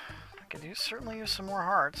today? I could certainly use some more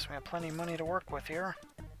hearts. We have plenty of money to work with here.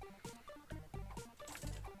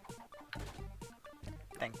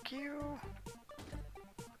 Thank you.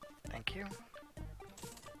 Thank you.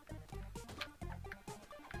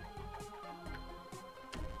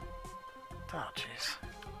 Oh, jeez.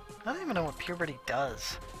 I don't even know what puberty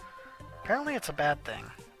does. Apparently it's a bad thing.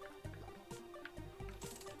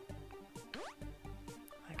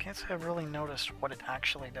 I can't say I've really noticed what it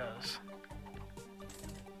actually does.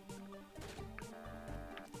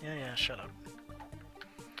 Yeah, shut up.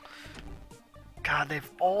 God,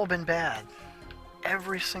 they've all been bad.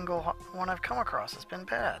 Every single one I've come across has been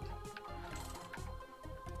bad.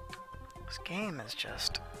 This game is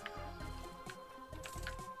just...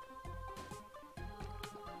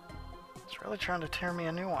 it's really trying to tear me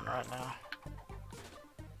a new one right now.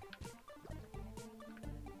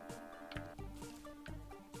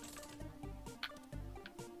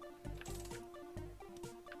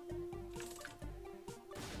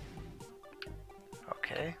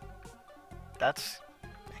 Okay. That's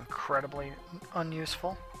incredibly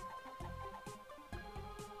unuseful.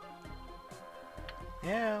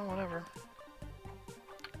 Yeah, whatever.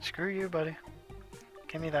 Screw you, buddy.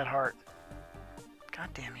 Give me that heart. God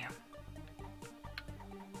damn you.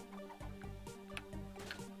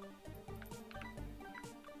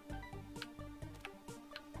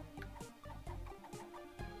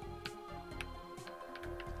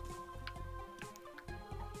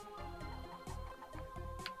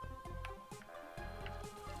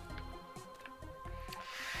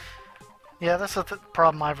 Yeah, that's the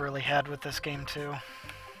problem I've really had with this game too.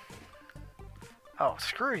 Oh,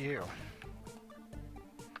 screw you.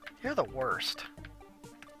 You're the worst.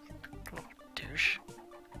 Little douche.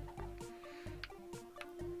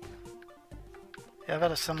 Yeah, I've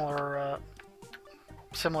had a similar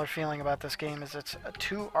feeling about this game, is it's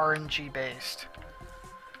too RNG based.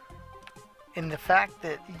 In the fact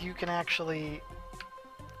that you can actually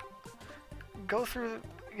go through,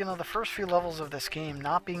 you know, the first few levels of this game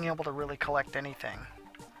not being able to really collect anything.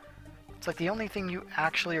 It's like the only thing you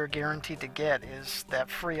actually are guaranteed to get is that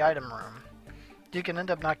free item room. You can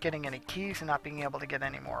end up not getting any keys and not being able to get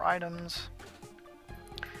any more items.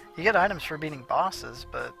 You get items for beating bosses,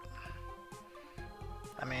 but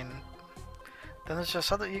I mean, then there's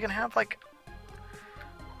just other, you can have like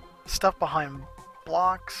stuff behind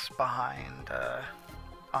blocks, behind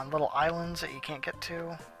on little islands that you can't get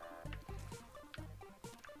to.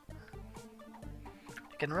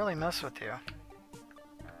 It can really mess with you.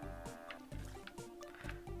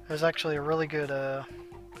 There's actually a really good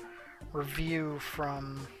review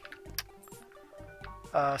from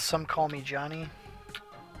Some Call Me Johnny.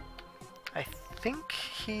 I think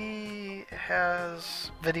he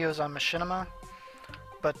has videos on Machinima,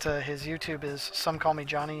 but his YouTube is Some Call Me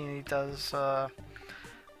Johnny, and he does a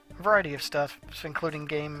variety of stuff, including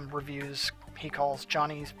game reviews. He calls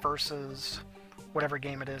Johnny's versus whatever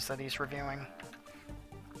game it is that he's reviewing.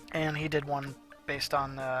 And he did one based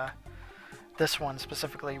on this one,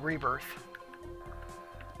 specifically Rebirth.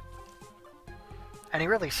 And he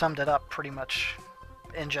really summed it up pretty much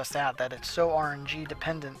in just that it's so RNG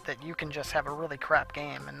dependent that you can just have a really crap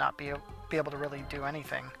game and not be able to really do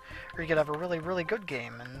anything. Or you could have a really, really good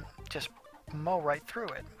game and just mow right through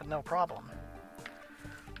it with no problem.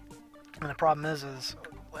 And the problem is,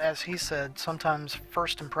 as he said, sometimes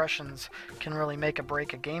first impressions can really make or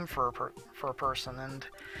break a game for a person. And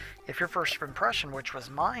if your first impression, which was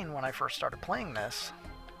mine when I first started playing this,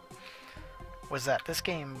 was that this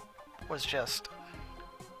game was just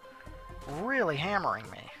really hammering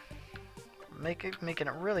me, making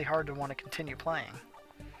it really hard to want to continue playing.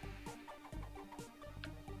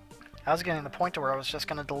 I was getting to the point to where I was just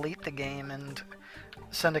going to delete the game and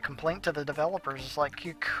send a complaint to the developers. It's like,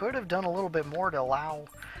 you could have done a little bit more to allow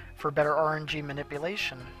for better RNG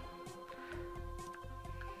manipulation.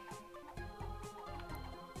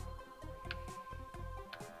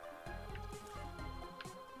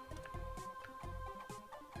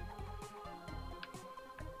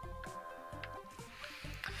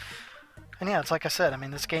 And yeah, it's like I said, I mean,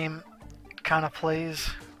 this game kind of plays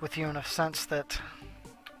with you in a sense that,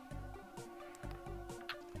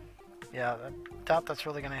 yeah, I doubt that's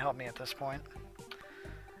really going to help me at this point.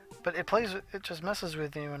 But it just messes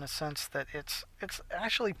with you in a sense that it's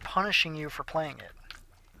actually punishing you for playing it.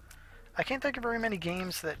 I can't think of very many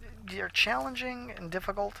games that are challenging and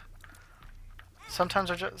difficult.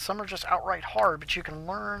 Sometimes some are just outright hard, but you can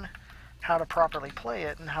learn how to properly play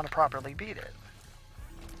it and how to properly beat it.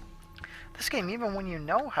 This game, even when you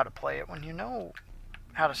know how to play it, when you know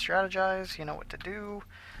how to strategize, you know what to do,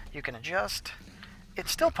 you can adjust, it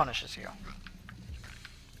still punishes you.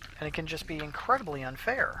 And it can just be incredibly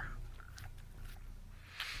unfair.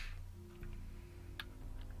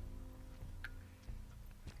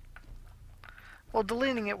 Well,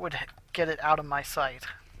 deleting it would get it out of my sight.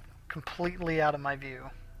 Completely out of my view.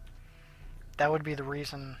 That would be the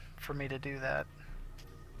reason for me to do that.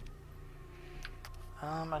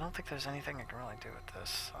 I don't think there's anything I can really do with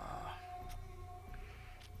this.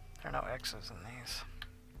 There are no X's in these.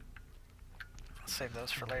 I'll save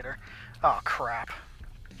those for later. Oh, crap.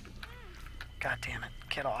 God damn it.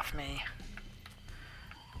 Get off me.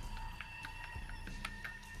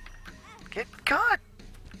 God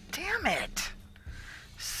damn it!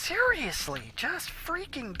 Seriously, just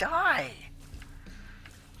freaking die!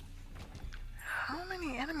 How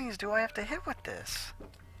many enemies do I have to hit with this?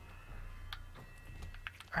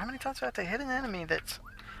 Or how many times do I have to hit an enemy that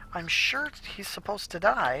I'm sure he's supposed to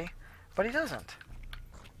die, but he doesn't?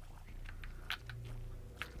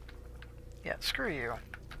 Yeah, screw you.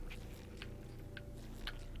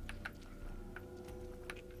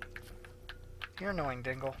 You're annoying,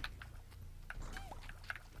 Dingle.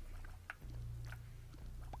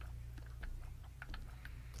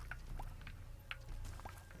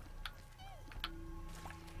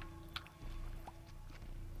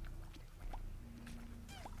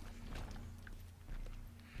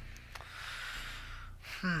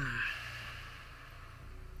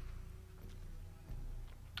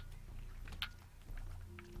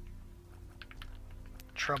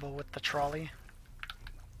 Trouble with the trolley.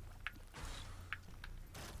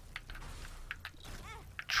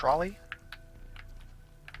 Trolley?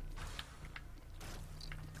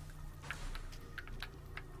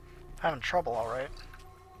 Having trouble, alright.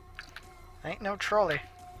 Ain't no trolley.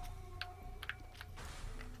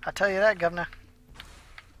 I tell you that, governor.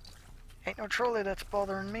 Ain't no trolley that's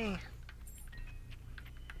bothering me.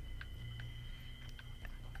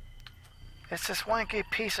 It's this wanky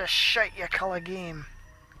piece of shit you call a game.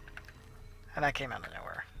 And that came out of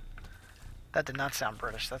nowhere. That did not sound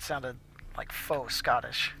British. That sounded like faux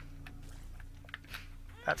Scottish.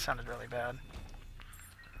 That sounded really bad.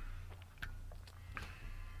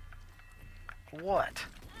 What?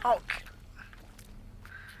 Oh.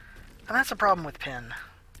 And that's the problem with Pin.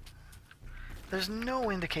 There's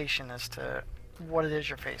no indication as to what it is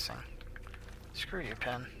you're facing. Screw you,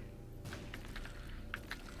 Pin.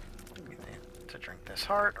 I need to drink this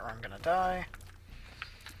heart or I'm gonna die.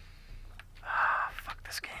 Ah, fuck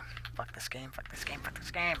this game. Fuck this game, fuck this game, fuck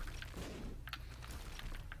this game.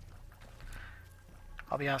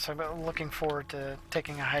 I'll be honest, I'm looking forward to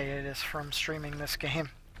taking a hiatus from streaming this game.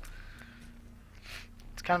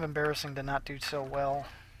 It's kind of embarrassing to not do so well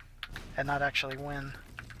and not actually win.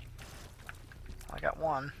 I got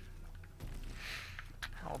one.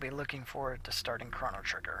 I'll be looking forward to starting Chrono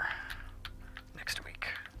Trigger next week.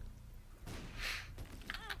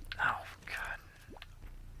 Oh, God.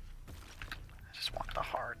 I just want the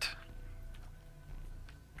heart.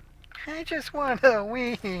 I just want to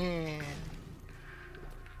win.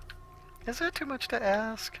 Is that too much to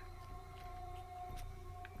ask?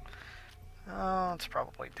 Oh, it's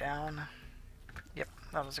probably down. Yep,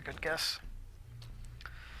 that was a good guess.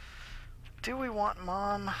 Do we want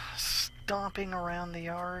Mom stomping around the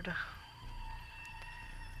yard?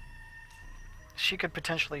 She could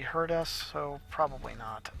potentially hurt us, so probably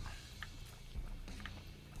not.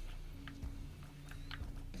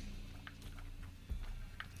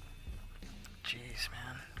 Jeez,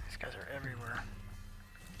 man. These guys are everywhere.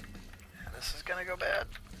 Yeah, this is gonna go bad.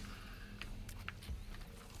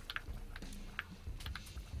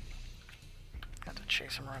 Got to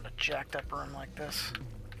chase him around a jacked up room like this.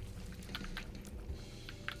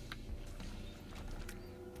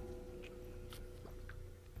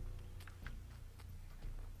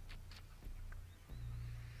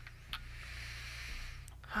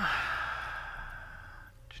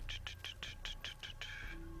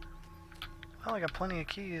 Well, I got plenty of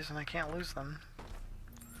keys and I can't lose them.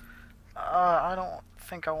 I don't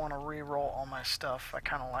think I want to re-roll all my stuff. I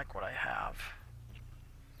kind of like what I have.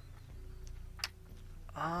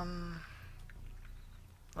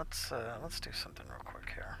 Let's do something real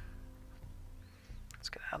quick here. Let's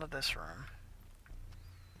get out of this room.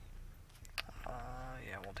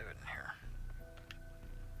 Yeah, we'll do it in here.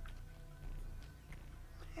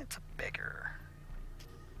 It's a bigger.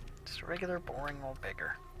 Just a regular, boring old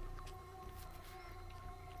bigger.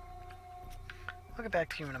 I'll get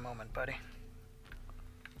back to you in a moment, buddy.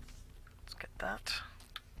 Let's get that.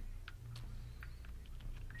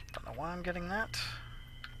 Don't know why I'm getting that.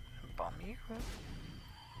 Bomb you.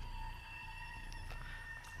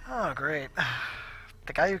 Oh, great.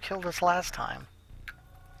 The guy who killed us last time.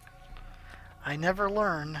 I never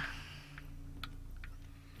learn.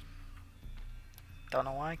 Don't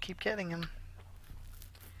know why I keep getting him.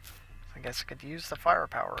 I guess I could use the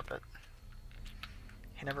firepower, but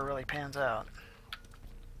he never really pans out.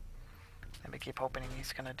 Maybe keep hoping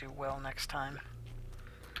he's gonna do well next time.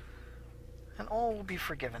 And all will be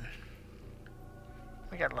forgiven.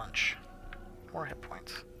 We got lunch. More hit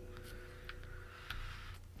points.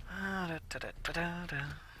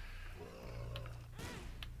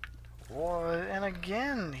 Whoa, and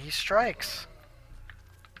again, he strikes.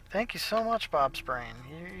 Thank you so much, Bob's Brain.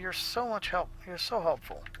 You're so much help. You're so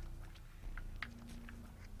helpful.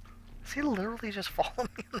 Does he literally just follow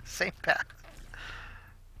me on the same path?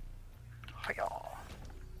 Oh.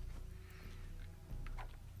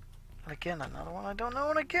 And again, another one I don't know,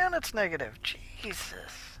 and again it's negative.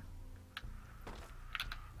 Jesus.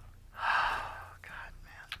 God,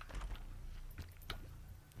 man.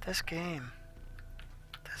 This game.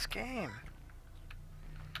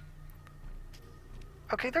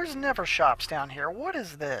 Okay, there's never shops down here. What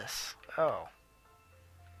is this? Oh.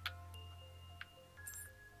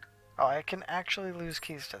 Oh, I can actually lose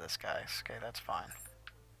keys to this guy. Okay, that's fine.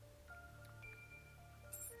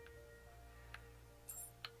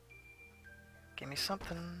 Give me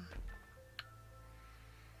something.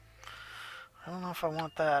 I don't know if I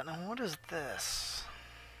want that. Now, what is this?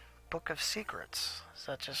 Book of Secrets. Does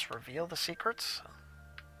that just reveal the secrets?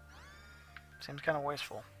 Seems kind of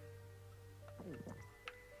wasteful.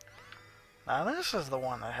 Now, this is the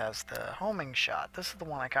one that has the homing shot. This is the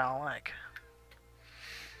one I kind of like.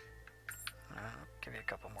 Give you a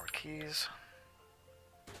couple more keys.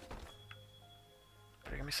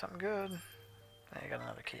 Better give me something good. There, you got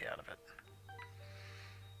another key out of it.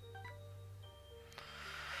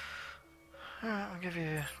 Alright, I'll give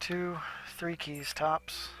you 2, 3 keys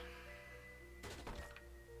tops.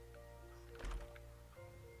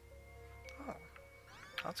 Oh,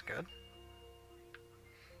 that's good.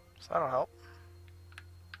 So that'll help.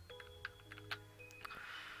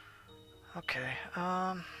 Okay,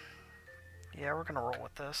 yeah, we're gonna roll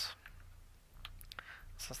with this.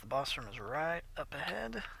 Since the boss room is right up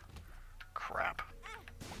ahead. Crap.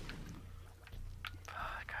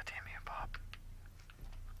 God damn you, Bob.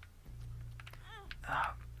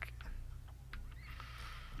 Oh.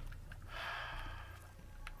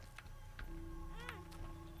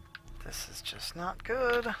 This is just not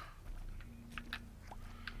good. God,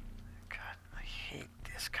 I hate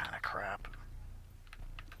this kind of crap.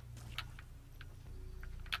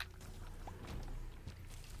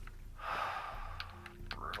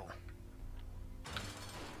 Brutal.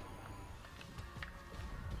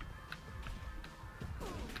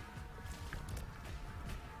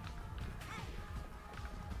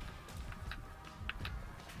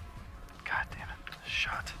 God damn it.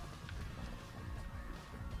 Shot.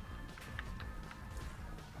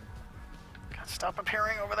 God, stop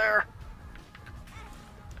appearing over there.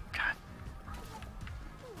 God.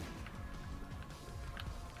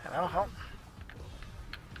 Yeah, that'll help.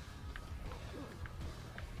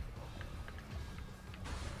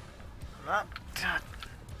 God.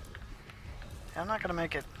 I'm not gonna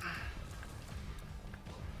make it.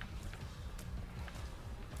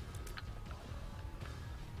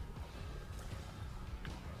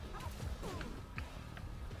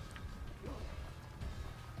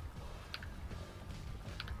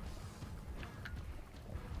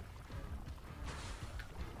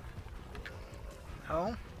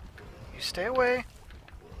 No. You stay away.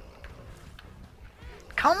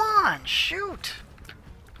 Come on, shoot!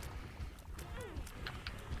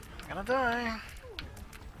 I'm gonna die.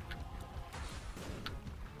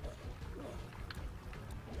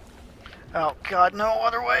 Oh god, no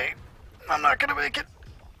other way. I'm not gonna make it.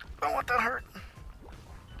 I don't want that hurt.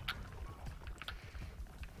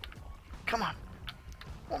 Come on.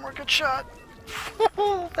 One more good shot.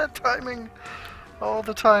 That timing. Oh,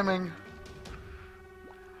 the timing.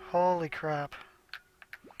 Holy crap.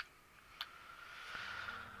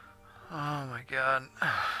 Oh my god.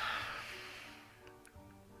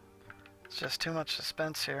 It's just too much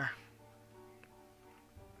suspense here.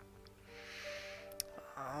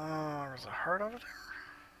 Oh, there's a heart over there?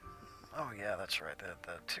 Oh yeah, that's right.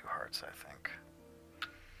 The 2 hearts, I think.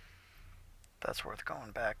 That's worth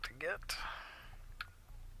going back to get.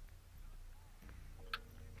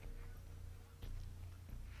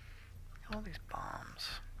 All these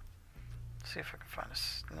bombs. Let's see if I can find a...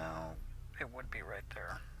 No, it would be right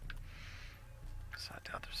there. So I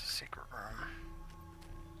doubt there's a secret room.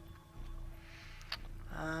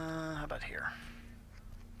 How about here?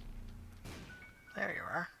 There you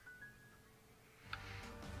are.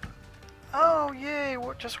 Oh, yay!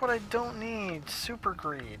 Just what I don't need. Super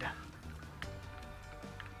greed.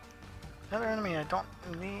 Another enemy I don't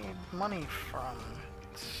need money from.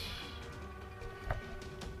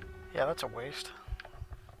 Yeah, that's a waste.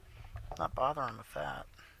 Not bothering with that.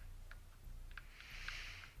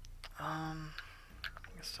 I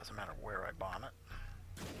guess it doesn't matter where I bomb it.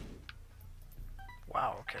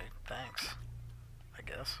 Wow, okay, thanks. I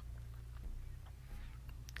guess.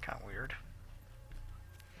 Kind of weird.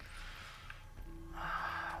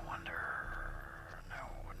 I wonder... No,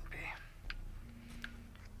 it wouldn't be.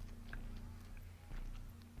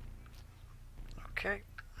 Okay.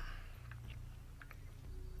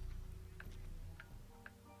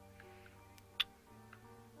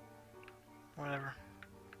 Whatever.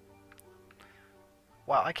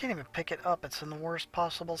 Wow, I can't even pick it up. It's in the worst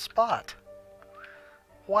possible spot.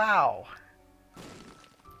 Wow.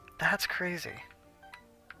 That's crazy.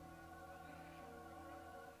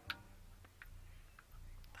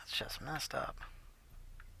 That's just messed up.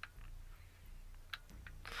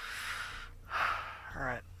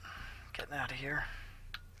 Alright. Getting out of here.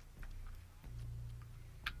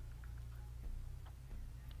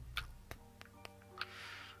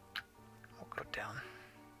 We'll go down.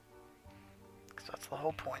 Because that's the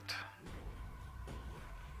whole point.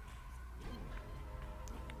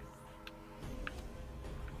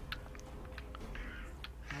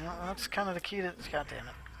 Well, that's kind of the key to... God damn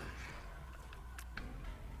it.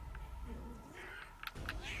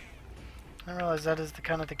 I realize that is the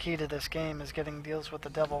kind of the key to this game, is getting deals with the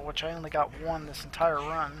devil, which I only got 1 this entire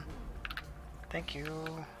run. Thank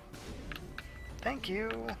you. Thank you.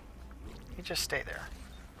 You just stay there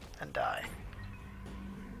and die.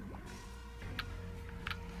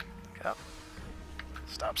 Go.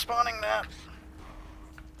 Stop spawning that.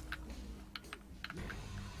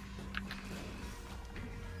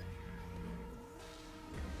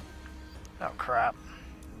 Oh crap.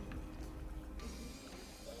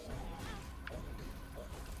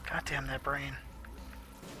 God damn that brain.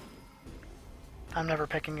 I'm never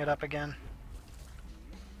picking it up again.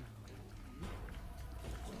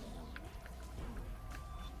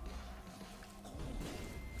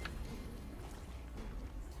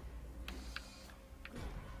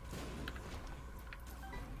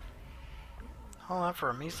 All that for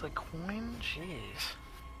a measly coin? Jeez.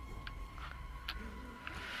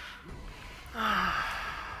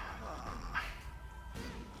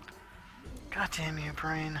 God damn you,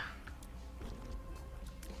 brain.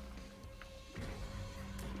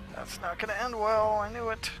 That's not gonna end well, I knew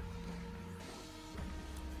it.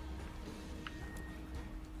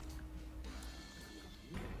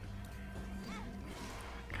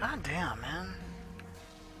 God damn, man.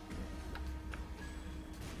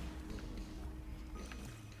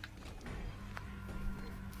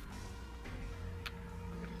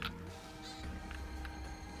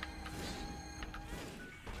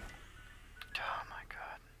 Oh my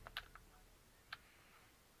god.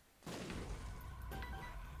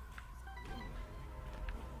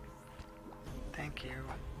 Thank you.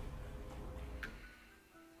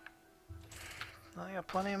 Well, I got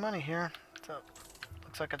plenty of money here. So,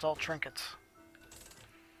 looks like it's all trinkets.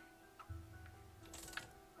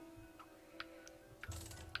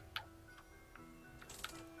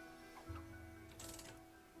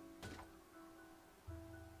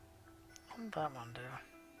 What did that one do?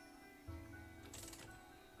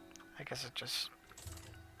 I guess it just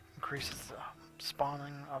increases the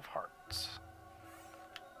spawning of hearts.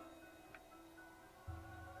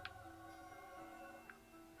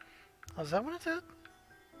 Oh, is that what it did?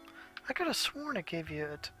 I could have sworn it gave you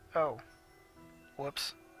it. Oh.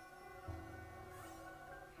 Whoops.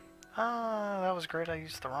 Ah, that was great. I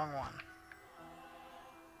used the wrong one.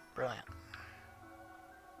 Brilliant.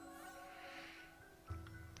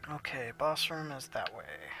 Okay, boss room is that way.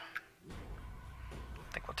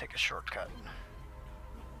 I think we'll take a shortcut.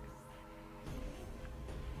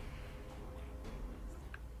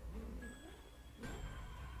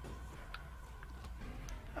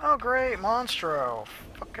 Oh great, Monstro!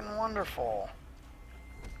 Fucking wonderful.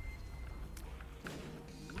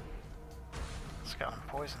 It's got him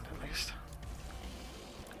poisoned at least.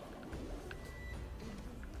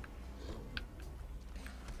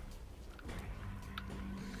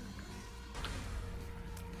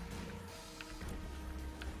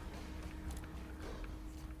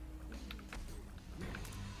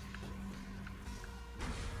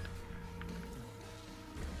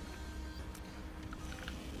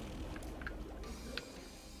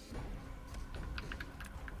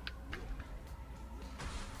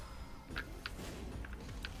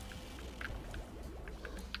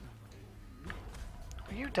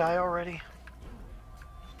 Will you die already?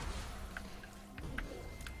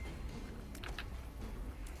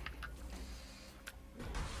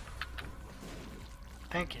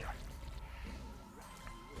 Thank you.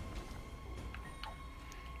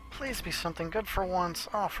 Please be something good for once.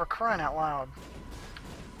 Oh, for crying out loud.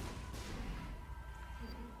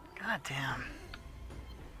 God damn.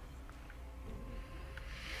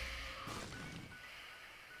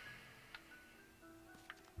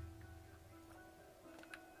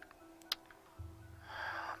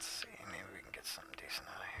 Let's see, maybe we can get something decent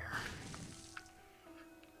out of here.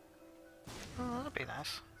 Oh, that'll be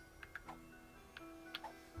nice.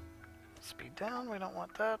 Speed down, we don't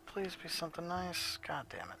want that. Please be something nice. God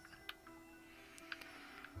damn it.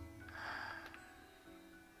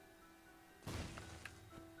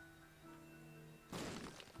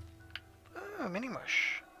 Ooh, mini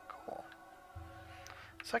mush. Cool.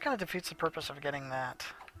 So that kind of defeats the purpose of getting that.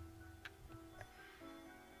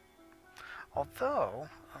 Although,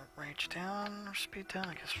 rage down or speed down,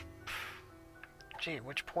 I guess. Gee,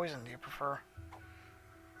 which poison do you prefer?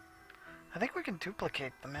 I think we can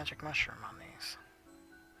duplicate the magic mushroom on these.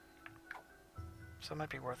 So it might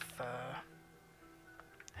be worth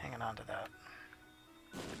hanging on to that.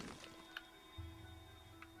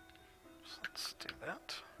 So let's do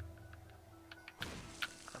that.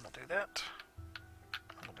 And we'll do that.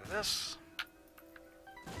 And we'll do this.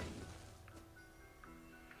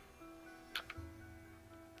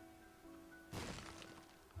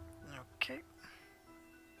 Okay.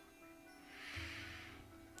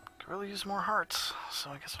 Could really use more hearts,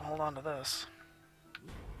 so I guess I'll hold on to this.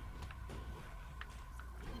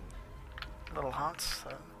 Little haunts,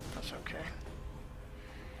 that's okay.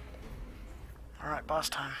 Alright, boss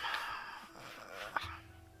time.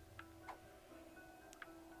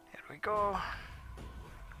 go.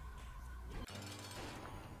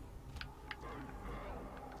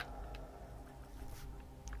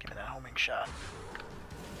 Give me that homing shot.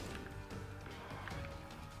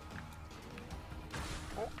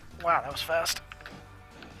 Oh, wow, that was fast.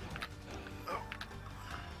 Oh.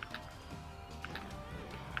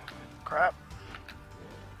 Crap.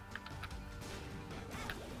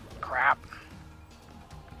 Crap.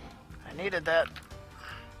 I needed that.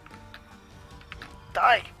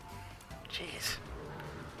 Die! Jeez.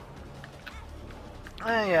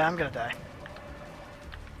 Yeah, I'm gonna die.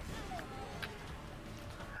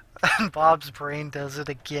 Bob's brain does it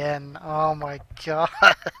again. Oh my god.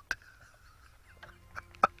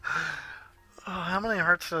 Oh, how many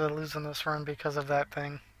hearts did I lose in this run because of that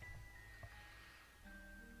thing?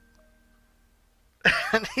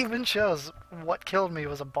 It even shows what killed me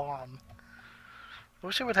was a bomb. I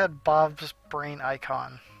wish it would have had Bob's brain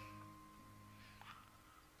icon.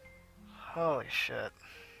 Holy shit.